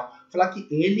vida real. Fala que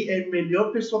ele é a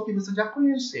melhor pessoa que você já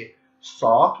conhece.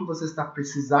 Só que você está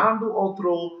precisando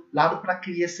outro lado para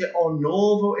criar uma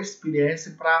nova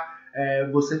experiência para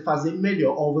você fazer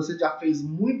melhor. Ou você já fez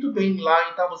muito bem lá,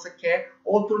 então você quer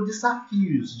outros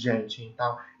desafios, gente.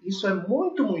 Então, isso é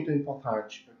muito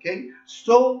importante, ok?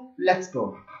 So, let's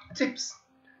go. Tips.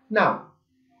 Now,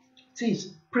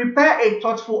 tips. Prepare a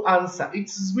thoughtful answer.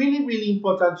 It's really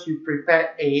important to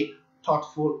prepare a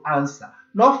thoughtful answer.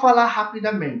 Não falar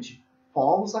rapidamente.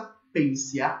 Pausa,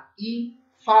 pensar e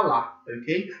falar,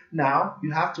 okay? Now,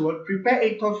 you have to prepare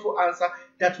a thoughtful answer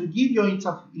that will give your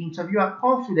interviewer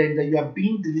confidence that you are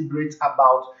being deliberate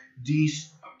about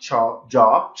this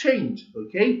job change,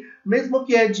 ok? Mesmo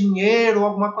que é dinheiro ou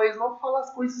alguma coisa, não fala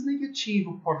as coisas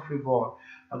negativas, por favor,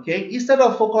 ok? Instead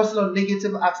of focusing on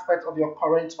negative aspects of your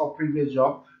current or previous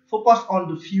job, focus on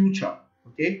the future,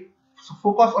 okay? So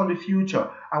focus on the future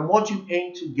and what you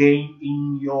aim to gain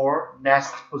in your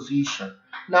next position.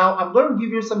 Now, I'm going to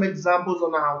give you some examples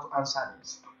on how to answer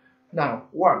this. Now,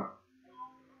 1.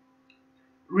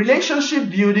 Relationship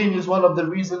building is one of the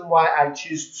reasons why I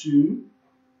choose to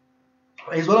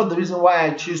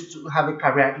have a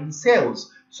career in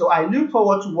sales. So I look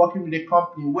forward to working with a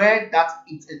company where that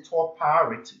is a top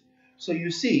priority. So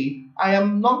you see, I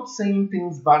am not saying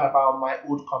things bad about my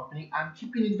old company. I'm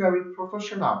keeping it very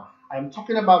professional. I'm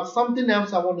talking about something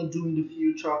else I want to do in the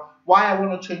future. Why I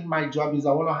want to change my job is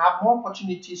I want to have more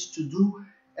opportunities to do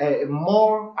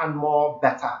more and more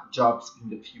better jobs in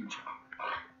the future.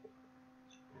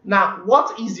 Now,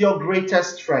 what is your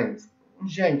greatest strength?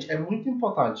 Gente, é muito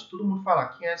importante. Todo mundo fala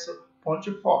quem é seu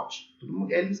ponto forte.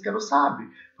 Eles querem saber.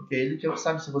 Porque eles querem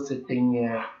saber se você tem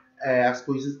as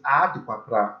coisas adequadas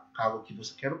para algo que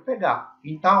você quer pegar.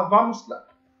 Então, vamos lá.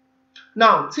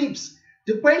 Now, tips.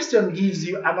 The question gives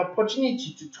you an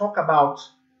opportunity to talk about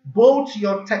both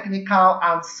your technical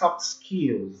and soft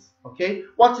skills. Okay?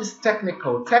 What is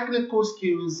technical? Technical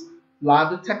skills,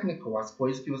 lado technical, as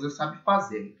coisas que você sabe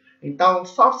fazer. Então,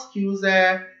 soft skills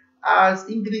é as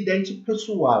ingredientes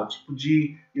pessoal, tipo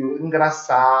de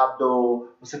engraçado,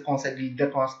 você consegue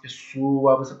lidar com as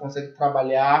pessoas, você consegue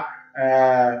trabalhar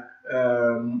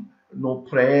no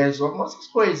preso, algumas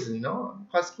coisas,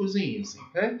 com as coisinhas,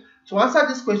 okay? To answer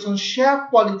this question, share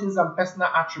qualities and personal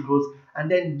attributes, and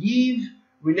then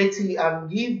relate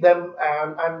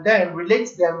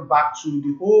them back to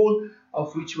the whole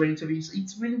of which you're interviewing. So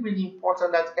it's really, really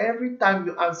important that every time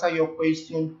you answer your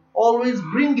question, always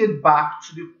bring it back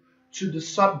to the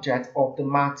subject of the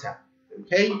matter.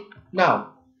 Okay?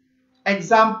 Now,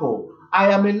 example,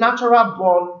 I am a natural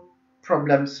born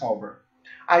problem solver.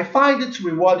 I find it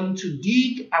rewarding to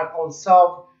dig and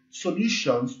unsolve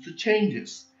solutions to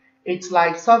changes. It's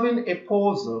like solving a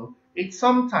puzzle.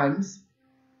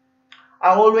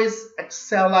 I always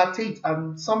excel at it,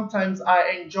 and sometimes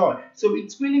I enjoy. So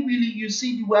it's really, really, you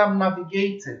see the way I'm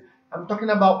navigating. I'm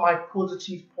talking about my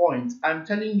positive points. I'm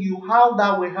telling you how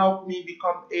that will help me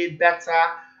become a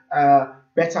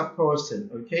better person,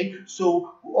 okay?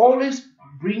 So always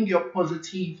bring your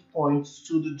positive points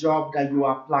to the job that you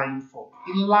are applying for.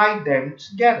 Align them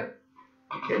together,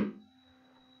 okay?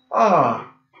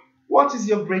 What is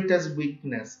your greatest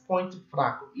weakness? Ponto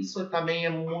fraco. Isso também é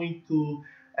muito...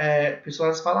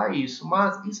 pessoas falam isso,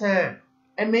 mas isso é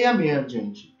meia meia,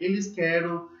 gente. Eles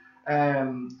querem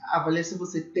avaliar se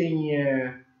você tem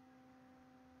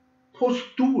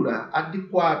postura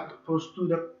adequada,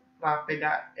 postura para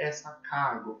pegar essa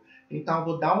carga. Então, eu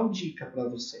vou dar uma dica para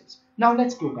vocês. Now,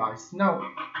 let's go, guys. Now,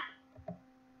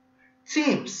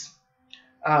 tips.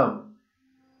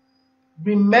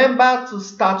 Remember to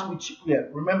start with,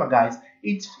 remember guys,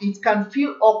 it can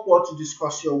feel awkward to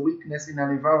discuss your weakness in an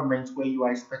environment where you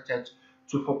are expected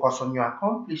to focus on your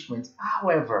accomplishments.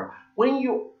 However, when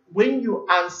you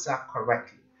answer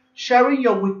correctly, sharing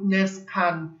your weakness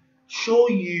can show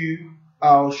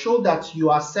that you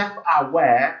are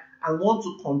self-aware and want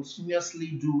to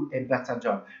continuously do a better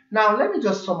job. Now, let me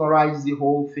just summarize the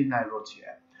whole thing I wrote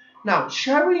here. Now,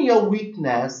 sharing your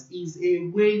weakness is a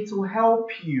way to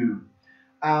help you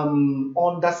to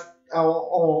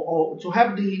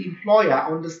help the employer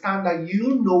understand that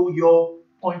you know your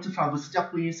point of view, você já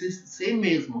conhece você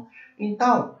mesmo.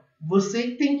 Então,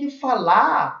 você tem que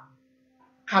falar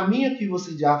caminho que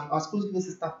você as coisas que você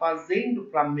está fazendo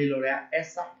para melhorar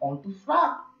essa ponto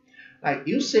fraco.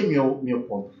 Eu sei meu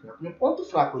ponto fraco. Meu ponto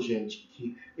fraco, gente,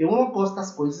 que eu não gosto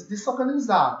das coisas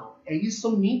desorganizado.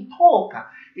 Isso me toca.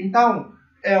 Então,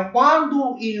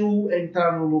 quando eu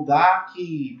entrar no lugar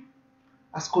que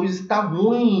as coisas estão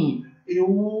ruins,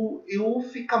 eu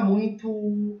fico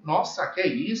muito... Nossa, que é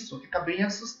isso? Fica bem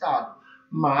assustado.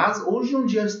 Mas hoje em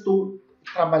dia estou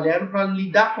trabalhando para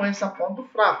lidar com esse ponto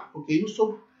fraco, porque eu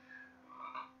sou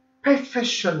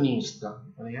perfeccionista.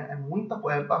 É muita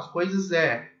coisa. As coisas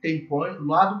tem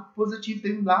lado positivo,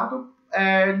 tem lado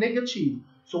negativo.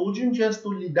 So, hoje em dia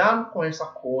estou lidando com essa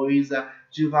coisa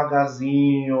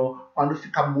devagarzinho. Quando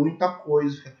fica muita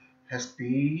coisa,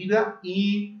 respira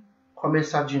e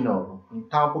começar de novo.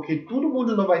 Então, porque todo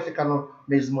mundo não vai ficar no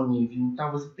mesmo nível.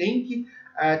 Então, você tem que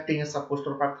ter essa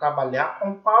postura para trabalhar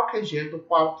com qualquer jeito,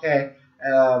 qualquer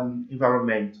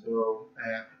environment.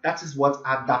 That is what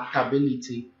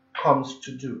adaptability comes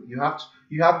to do.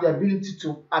 You have the ability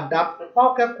to adapt a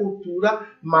qualquer cultura,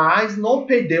 mas não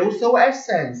perder o seu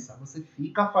essência. Você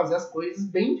fica a fazer as coisas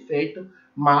bem feitas,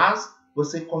 mas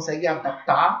você consegue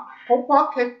adaptar com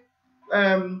qualquer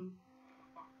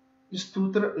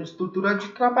estrutura de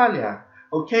trabalhar.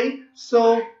 Okay?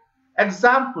 So,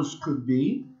 examples could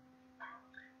be,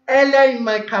 earlier in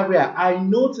my career, I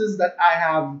noticed that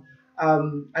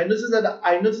I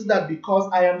noticed that because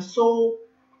I am so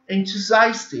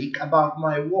enthusiastic about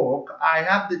my work, I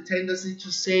have the tendency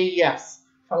to say yes.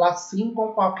 Falar sim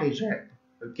com qualquer jeito.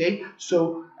 Okay?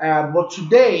 So, but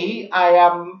today I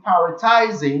am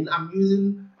prioritizing, I'm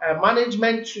using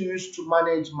management tools to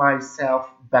manage myself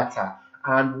better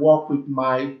and work with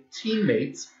my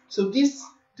teammates. So these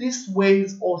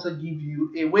ways also give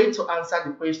you a way to answer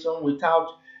the question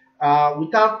without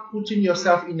putting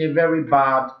yourself in a very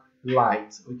bad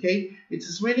light. Okay, it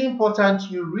is really important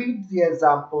you read the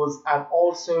examples and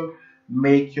also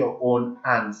make your own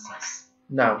answers.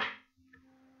 Now,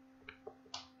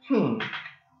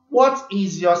 what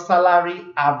is your salary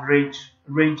average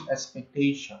range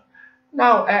expectation?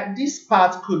 Now, this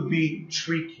part could be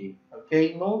tricky.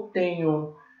 Okay, não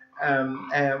tenho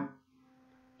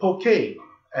por que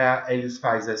eles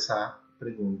fazem essa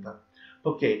pergunta?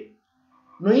 Porque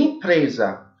na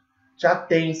empresa já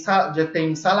tem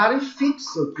salário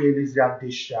fixo que eles já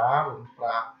deixaram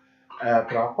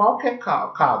para qualquer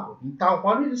cargo. Então,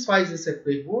 quando eles fazem essa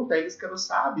pergunta, eles querem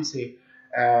saber se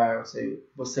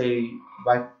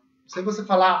você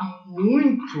falar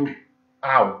muito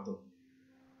alto,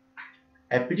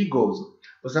 é perigoso.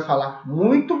 Você falar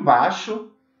muito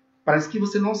baixo, parece que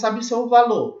você não sabe seu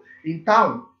valor.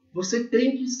 Então, você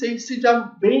tem que ser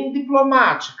bem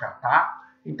diplomática, tá?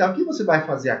 Então, o que você vai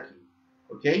fazer aqui?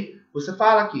 Ok? Você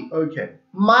fala aqui, ok.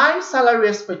 My salary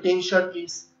expectation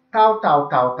is tal,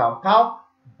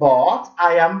 but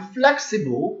I am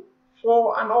flexible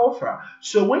for an offer.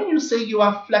 So, when you say you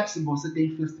are flexible, você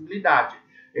tem flexibilidade.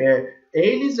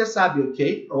 Eles já sabem,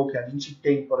 ok? A gente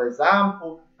tem, por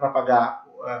exemplo, para pagar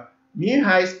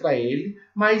R$1.000 para ele,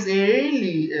 mas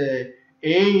ele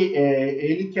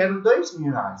quer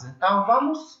R$2.000. Então,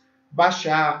 vamos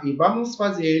baixar e vamos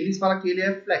fazer eles falar que ele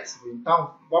é flexível.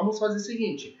 Então, vamos fazer o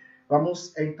seguinte,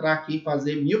 vamos entrar aqui e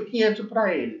fazer 1.500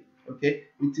 para ele, ok?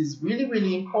 It is really,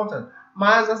 really important.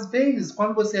 Mas, às vezes,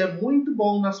 quando você é muito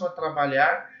bom na sua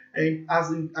trabalhar,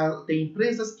 tem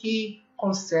empresas que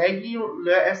conseguem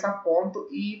ler essa ponto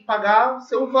e pagar o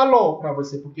seu valor para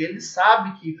você, porque eles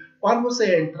sabem que quando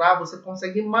você entrar, você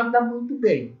consegue mandar muito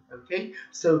bem, ok?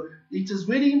 So, it is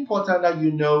really important that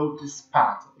you know this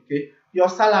part, ok? Your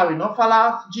salary, não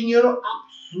falar dinheiro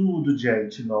absurdo,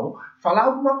 gente, não. Falar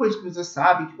alguma coisa que você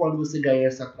sabe que quando você ganhar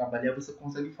essa trabalhar, você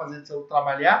consegue fazer seu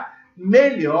trabalhar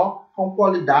melhor, com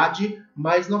qualidade,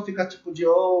 mas não fica tipo de,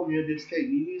 oh, meu Deus, que é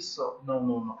isso?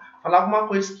 Não. Falar alguma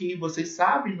coisa que você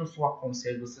sabe no seu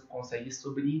conselho, você consegue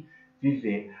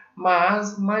sobreviver.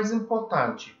 Mas, mais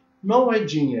importante, não é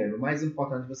dinheiro. Mais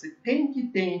importante, você tem que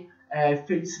ter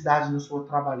felicidade no seu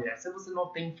trabalho. Se você não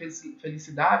tem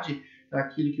felicidade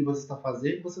naquilo que você está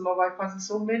fazendo, você não vai fazer o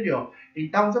seu melhor.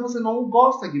 Então, se você não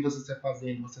gosta do que você está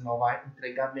fazendo, você não vai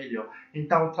entregar melhor.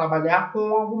 Então, trabalhar com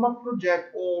algum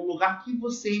projeto ou lugar que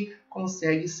você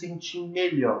consegue sentir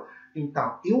melhor.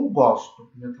 Então, eu gosto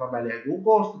de trabalhar. Eu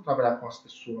gosto de trabalhar com as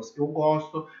pessoas. Eu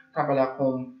gosto de trabalhar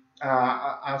com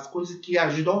as coisas que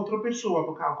ajudam outra pessoa,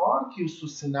 porque agora que eu estou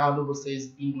ensinando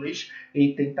vocês inglês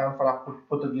e tentando falar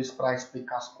português para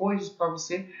explicar as coisas para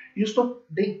você, eu estou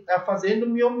fazendo o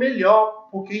meu melhor,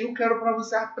 porque eu quero para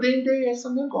você aprender esse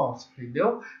negócio,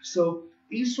 entendeu? So,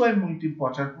 isso é muito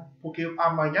importante, porque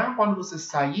amanhã, quando você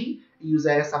sair e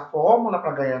usar essa fórmula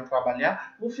para ganhar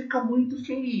trabalhar, vou ficar muito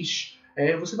feliz.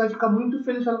 Você vai ficar muito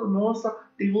feliz, falando, nossa,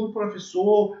 tem um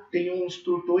professor, tem um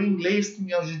instrutor em inglês que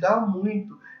me ajuda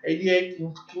muito. Ele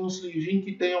tem uns livrinhos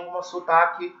que tem alguma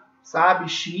sotaque, sabe,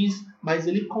 X, mas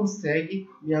ele consegue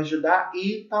me ajudar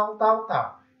e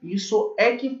tal. Isso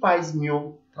é que faz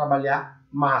meu trabalhar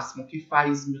máximo, que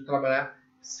faz meu trabalhar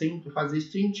sempre fazer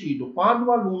sentido. Quando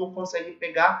o aluno consegue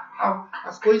pegar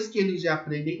as coisas que ele já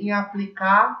aprende e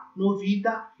aplicar na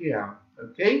vida real,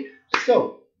 ok?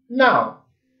 So, now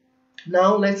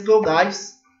let's go,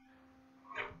 guys.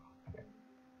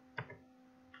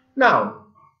 Now,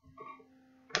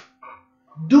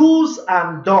 do's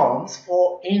and don'ts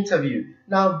for interview.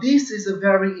 Now, this is a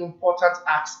very important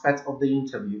aspect of the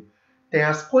interview. Tem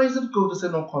as coisas que você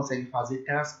não consegue fazer,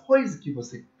 tem as coisas que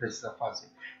você precisa fazer.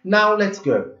 Now, let's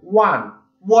go. 1.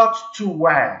 What to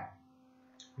wear.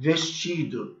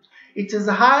 Vestido. It is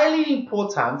highly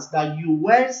important that you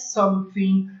wear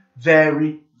something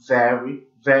very, very,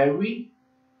 very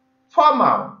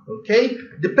formal, okay?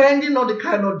 Depending on the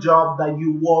kind of job that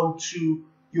you want to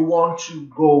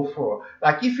go for.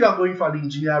 Like if you are going for an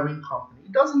engineering company,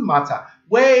 it doesn't matter.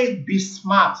 Wear, be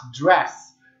smart,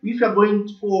 dress. If you're going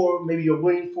for, maybe you're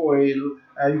going for you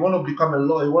want to become a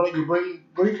lawyer, you're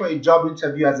going for a job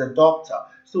interview as a doctor.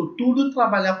 So tudo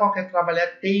trabalhar, qualquer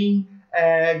trabalhar tem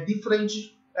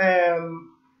diferente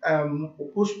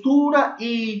postura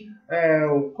e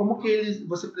como que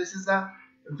você precisa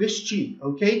vestir,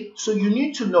 okay? So you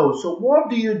need to know. So what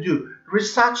do you do?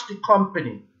 Research the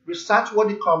company. Research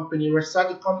the company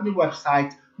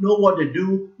website, know what they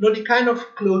do, know the kind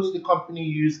of clothes the company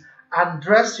use, and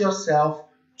dress yourself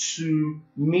to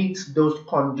meet those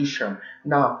conditions.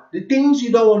 Now, the things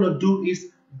you don't want to do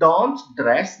is don't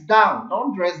dress down.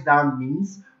 Don't dress down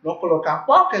means não colocar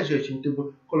qualquer jeito,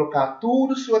 tipo, colocar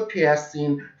tudo sua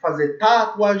piercing, fazer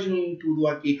tatuagem, tudo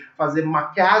aqui, fazer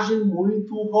maquiagem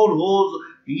muito horroroso.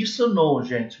 Isso não,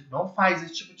 gente. Não faz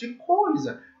esse tipo de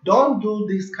coisa. Don't do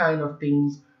these kind of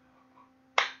things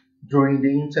during the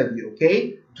interview,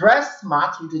 okay? Dress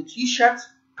smart with a t-shirt,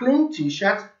 clean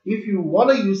t-shirt. If you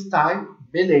want to use tie,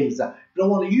 beleza. If you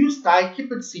don't want to use tie,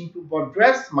 keep it simple, but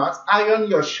dress smart, iron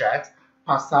your shirt,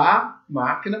 passar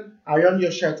máquina, iron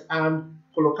your shirt, and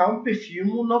colocar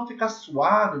perfume, não ficar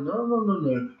suado,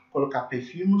 não. Colocar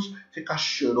perfumes, ficar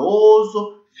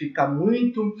cheiroso, fica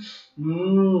muito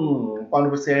quando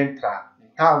você entrar.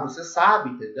 Então, você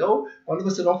sabe, entendeu? Quando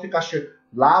você não ficar cheiroso,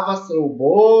 lava sua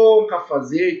boca,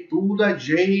 fazer tudo a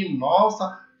jeito,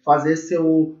 nossa, fazer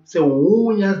seu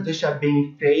unhas, deixar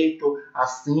bem feito,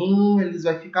 assim, eles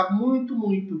vai ficar muito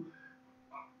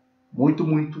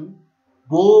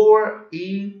boa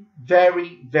e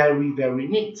very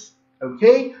neat.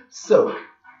 Okay? So,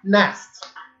 next.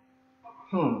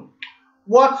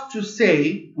 What to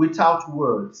say without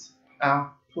words?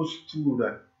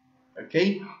 Postura.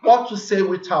 Okay? What to say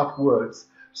without words?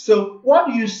 So, what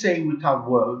do you say without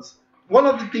words? One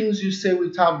of the things you say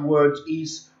without words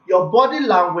is your body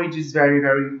language is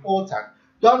very important.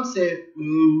 Don't say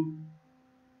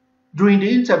during the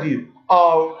interview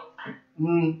or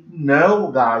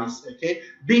no, guys. Okay?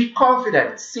 Be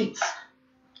confident. Sit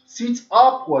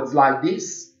upwards like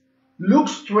this. Look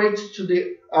straight to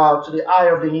the eye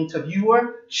of the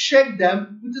interviewer. Shake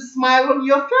them with a smile on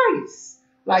your face.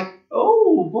 Like,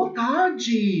 oh, boa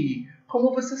tarde.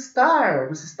 Como você está?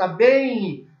 Você está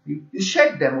bem? You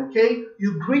shake them, okay?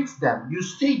 You greet them. You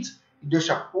sit.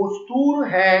 Deixa a postura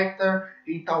reta.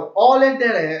 Então, olha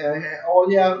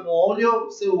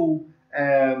o seu...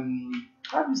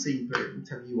 how do you say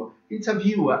interviewer?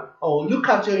 Interviewer. Oh, look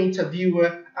at your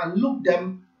interviewer and look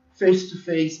them face to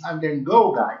face and then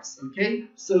go, guys. Okay?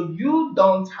 So you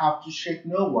don't have to shake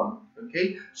no one.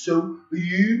 Okay? So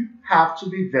you have to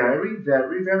be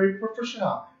very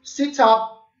professional. Sit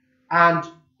up and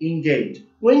engage.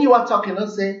 When you are talking, don't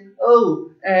say,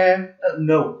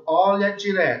 no. Olha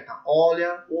direta.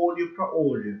 Olho para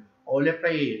olho. Olha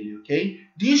para ele. Okay?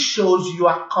 This shows you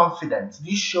are confident.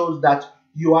 This shows that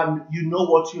you know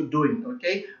what you're doing.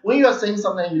 Okay? When you are saying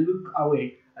something, you look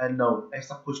away. No,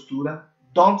 essa postura,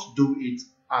 don't do it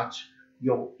at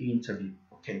your interview.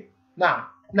 Okay? Now,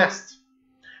 next.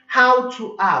 How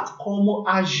to act. Como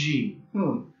agir.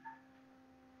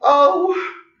 Oh,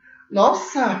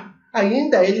 nossa.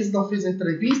 Ainda eles não fizeram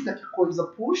entrevista? Que coisa.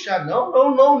 Puxa, não.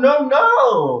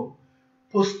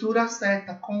 Postura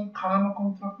certa, com calma,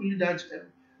 com tranquilidade.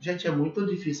 Gente, é muito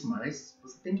difícil, mas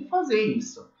você tem que fazer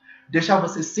isso. Deixar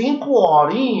você 5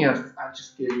 horinhas antes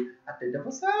que ele atenda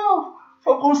você.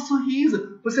 For com um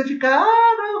sorriso. Você fica,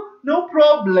 no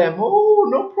problem.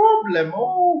 No problem.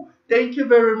 Thank you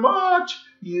very much.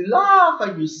 You laugh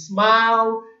and you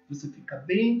smile. Você fica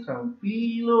bem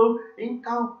tranquilo.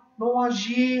 Então, não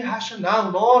agir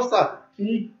racional. Nossa,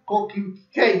 que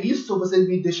é isso? Você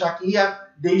me deixar aqui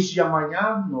desde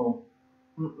amanhã? Não.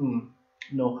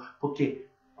 Não. Porque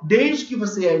desde que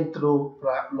você entrou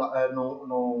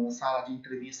no sala de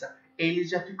entrevista,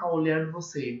 eles já ficam olhando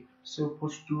você. Sua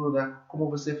postura, como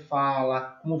você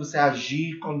fala, como você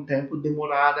agir com tempo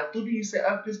demorado. Tudo isso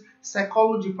é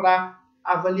psychology para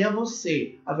avaliar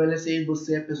você. Avaliar se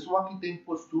você é a pessoa que tem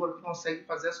postura, que consegue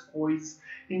fazer as coisas.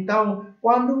 Então,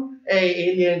 quando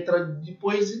ele entra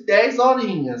depois de 10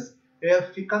 horinhas,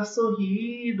 fica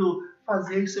sorrindo,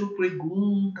 fazer sua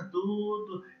pergunta,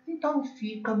 tudo. Então,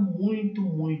 fica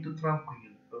muito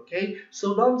tranquilo, okay?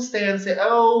 So, don't stay and say,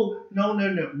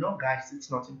 no, guys, it's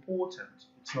not important.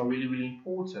 It's not really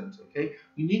important, okay?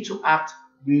 You need to act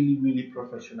really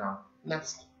professional.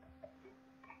 Next.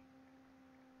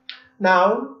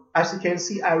 Now, as you can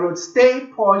see, I wrote stay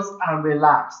poised and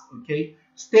relaxed, okay?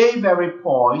 Stay very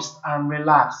poised and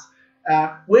relaxed.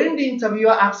 When the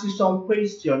interviewer asks you some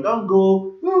question, don't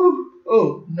go,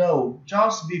 oh, no.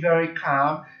 Just be very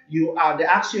calm. They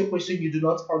ask you a question you do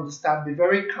not understand. Be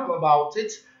very calm about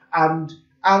it and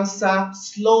answer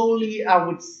slowly and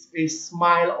with a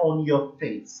smile on your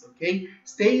face. Okay?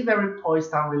 Stay very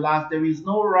poised and relaxed. There is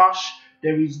no rush.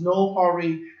 There is no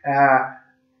hurry.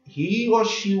 He or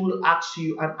she will ask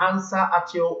you an answer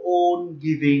at your own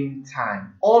given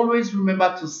time. Always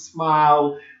remember to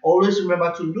smile. Always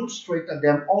remember to look straight at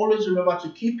them. Always remember to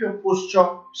keep your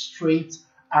posture straight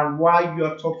and while you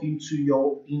are talking to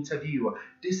your interviewer.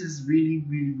 This is really,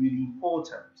 really, really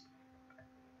important.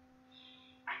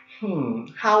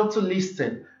 How to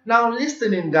listen. Now,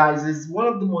 listening, guys, is one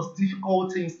of the most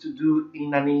difficult things to do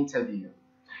in an interview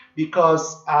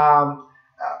because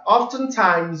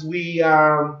oftentimes we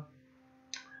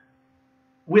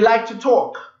like to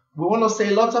talk. We want to say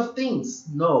a lot of things.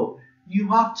 No, you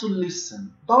have to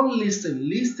listen. Don't listen.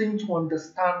 Listen to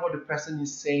understand what the person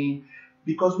is saying,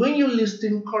 because when you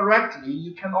listen correctly,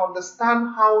 you can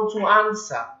understand how to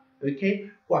answer. Ok?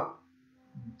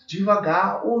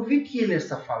 Devagar, ouvir o que ele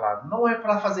está falando. Não é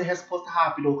para fazer resposta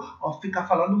rápida ou ficar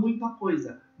falando muita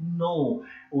coisa. Não.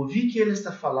 Ouvir o que ele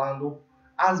está falando.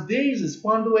 Às vezes,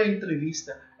 quando é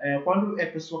entrevista, quando é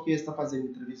pessoa que está fazendo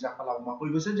entrevista já falar alguma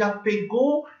coisa, você já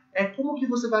pegou como que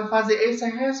você vai fazer essa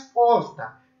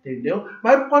resposta, entendeu?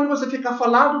 Mas quando você fica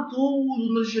falando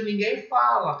tudo, ninguém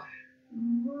fala,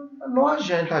 não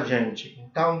adianta a gente.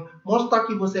 Então, mostrar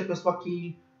que você é pessoa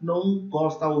que não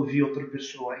gosta de ouvir outra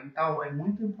pessoa. Então, é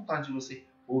muito importante você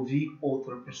ouvir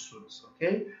outras pessoas,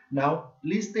 ok? Now,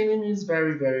 listening is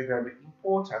very, very, very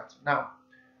important. Now,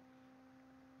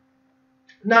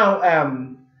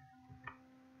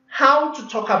 how to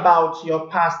talk about your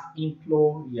past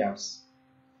employers.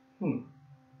 I'm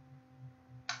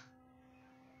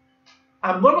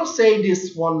going to say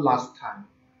this one last time.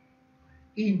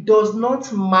 It does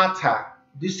not matter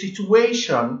the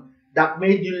situation that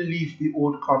made you leave the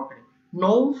old company.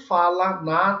 Não fala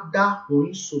nada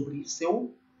ruim sobre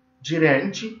seu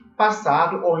gerente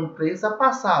passado ou empresa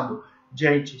passado.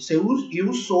 Gente, se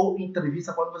eu sou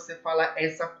entrevista quando você fala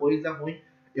essa coisa ruim,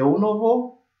 eu não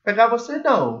vou pegar você,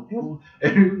 não. Eu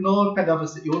não vou pegar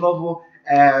você. Eu não vou...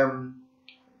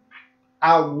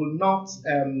 I will not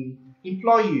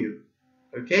employ you.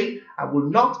 Okay? I will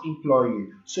not employ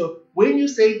you. So, when you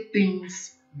say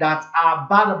things that are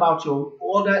bad about your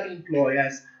other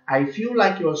employers, I feel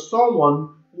like you're someone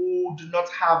who do not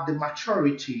have the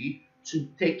maturity to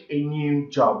take a new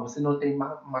job. Você não tem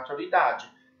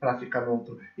maturidade para ficar no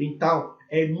outro. Então,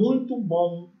 é muito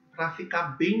bom para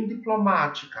ficar bem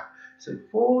diplomática. Se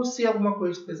fosse alguma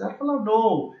coisa pesada, fala,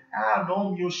 não,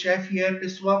 meu chefe é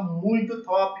pessoa muito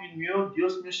top, meu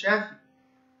Deus, meu chefe.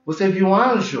 Você viu um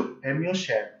anjo? É meu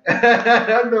chefe.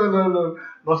 Não.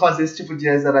 Não fazer esse tipo de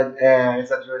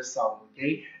exageração,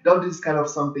 ok? Don't do this kind of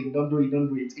something. Don't do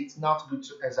it. It's not good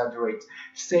to exaggerate.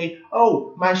 Say,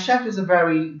 oh, my chef is a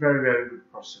very, very, very good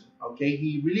person, okay?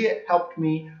 He really helped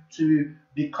me to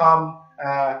become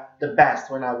the best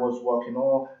when I was working,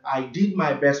 or I did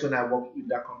my best when I worked with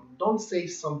that company. Don't say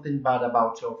something bad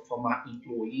about your former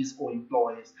employees or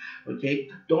employers, okay?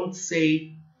 Don't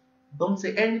say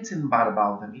anything bad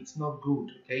about them. It's not good,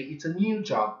 okay? It's a new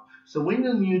job. So when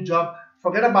a new job,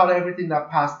 forget about everything that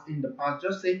passed in the past.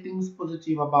 Just say things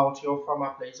positive about your former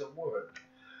place of work.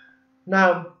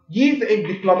 Now, give a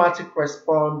diplomatic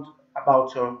response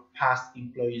about your past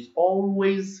employees.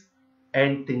 Always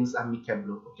end things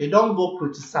amicably, okay? Don't go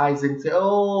criticizing, say,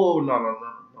 oh, no.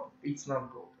 It's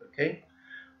not good, okay?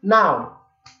 Now,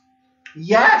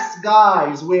 yes,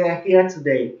 guys, we are here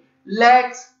today.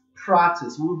 Let's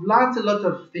practice. We've learned a lot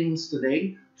of things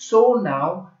today. So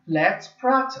now, let's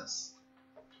practice.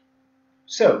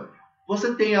 So,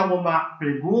 você tem alguma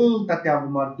pergunta, tem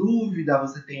alguma dúvida,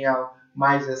 você tem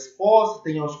mais respostas,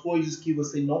 tem as coisas que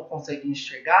você não consegue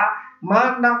enxergar,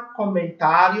 manda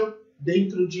comentário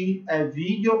dentro de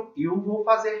vídeo e eu vou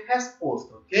fazer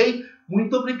resposta, ok?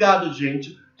 Muito obrigado,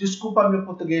 gente. Desculpa meu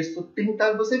português, estou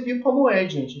tentando, você viu como é,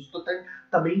 gente. Estou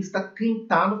também está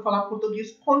tentando falar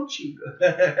português contigo.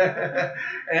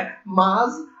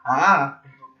 Mas,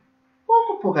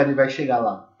 pouco a gente vai chegar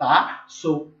lá, tá?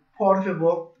 So, por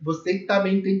favor, você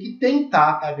também tem que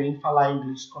tentar também falar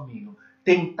inglês comigo.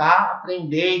 Tentar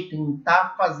aprender,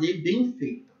 tentar fazer bem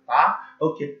feito, tá?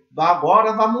 Ok,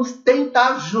 agora vamos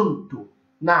tentar junto.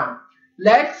 Now,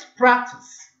 let's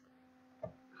practice.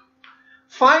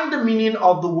 Find the meaning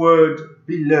of the word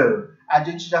below. A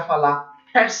gente já falar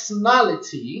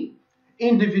personality,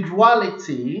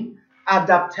 individuality,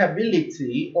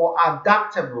 adaptability or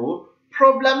adaptable,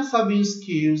 problem-solving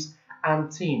skills and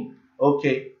team.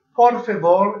 Ok, por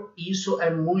favor, isso é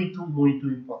muito, muito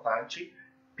importante.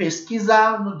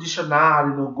 Pesquisar no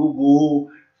dicionário, no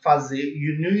Google, fazer,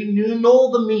 you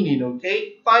know the meaning,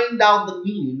 okay? Find out the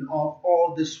meaning of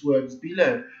all these words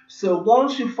below. So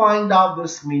once you find out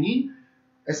this meaning,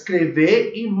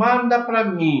 escrever e manda para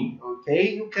mim,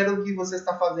 ok? Eu quero que você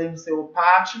está fazendo seu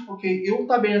parte, porque eu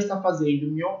também estou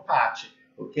fazendo minha parte,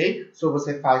 ok? So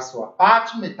você faz sua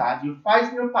parte, metade, eu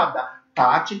faço minha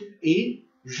parte e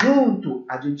junto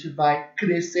a gente vai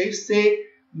crescer e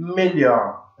ser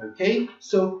melhor. Okay,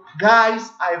 so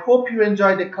guys, I hope you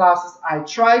enjoyed the classes. I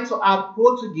tried to add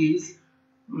Portuguese,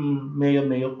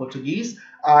 meio Portuguese.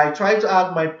 I tried to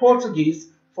add my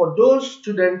Portuguese for those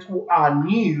students who are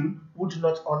new, who do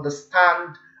not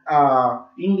understand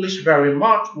English very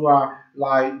much, who are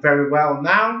like very well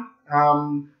now.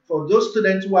 For those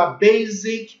students who are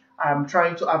basic, I'm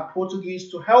trying to add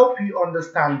Portuguese to help you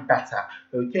understand better.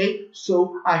 Okay,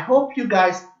 so I hope you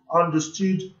guys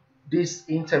understood this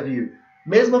interview.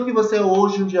 Mesmo que você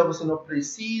hoje, um dia você não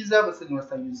precisa, você não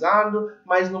está usando,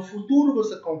 mas no futuro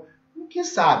você, quem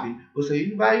sabe,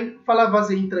 você vai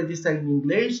fazer entrevista em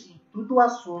inglês e todo o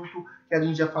assunto que a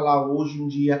gente vai falar hoje um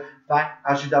dia vai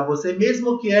ajudar você,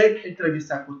 mesmo que é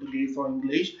entrevista em português ou em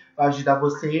inglês, vai ajudar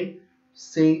você a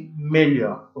ser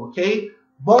melhor, ok?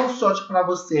 Boa sorte para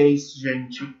vocês,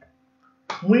 gente.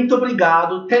 Muito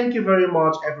obrigado. Thank you very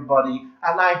much, everybody.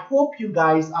 And I hope you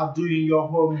guys are doing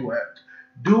your homework.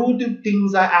 Do the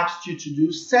things I asked you to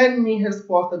do. Send me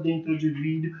resposta dentro de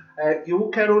vídeo. Eu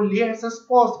quero ler essa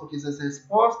resposta, porque essa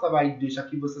resposta vai deixar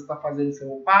que você está fazendo seu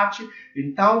parte.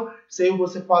 Então, se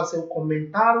você faz seu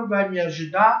comentário, vai me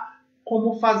ajudar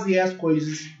como fazer as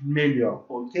coisas melhor,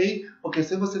 ok? Porque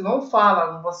se você não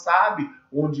fala, não sabe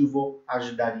onde eu vou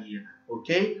ajudaria,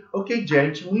 ok? Ok,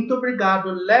 gente, muito obrigado.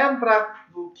 Lembra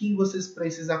do que vocês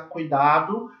precisam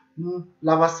cuidado.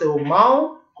 Lavar sua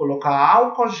mão. Colocar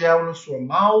álcool gel na sua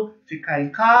mão, ficar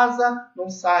em casa, não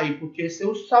sair, porque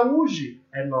seu saúde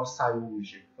é nossa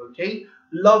saúde, ok?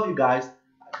 Love you guys.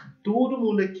 Todo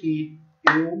mundo aqui,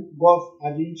 eu gosto,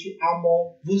 a gente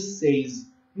ama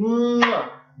vocês.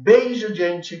 Beijo,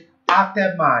 gente.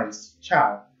 Até mais.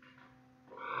 Tchau.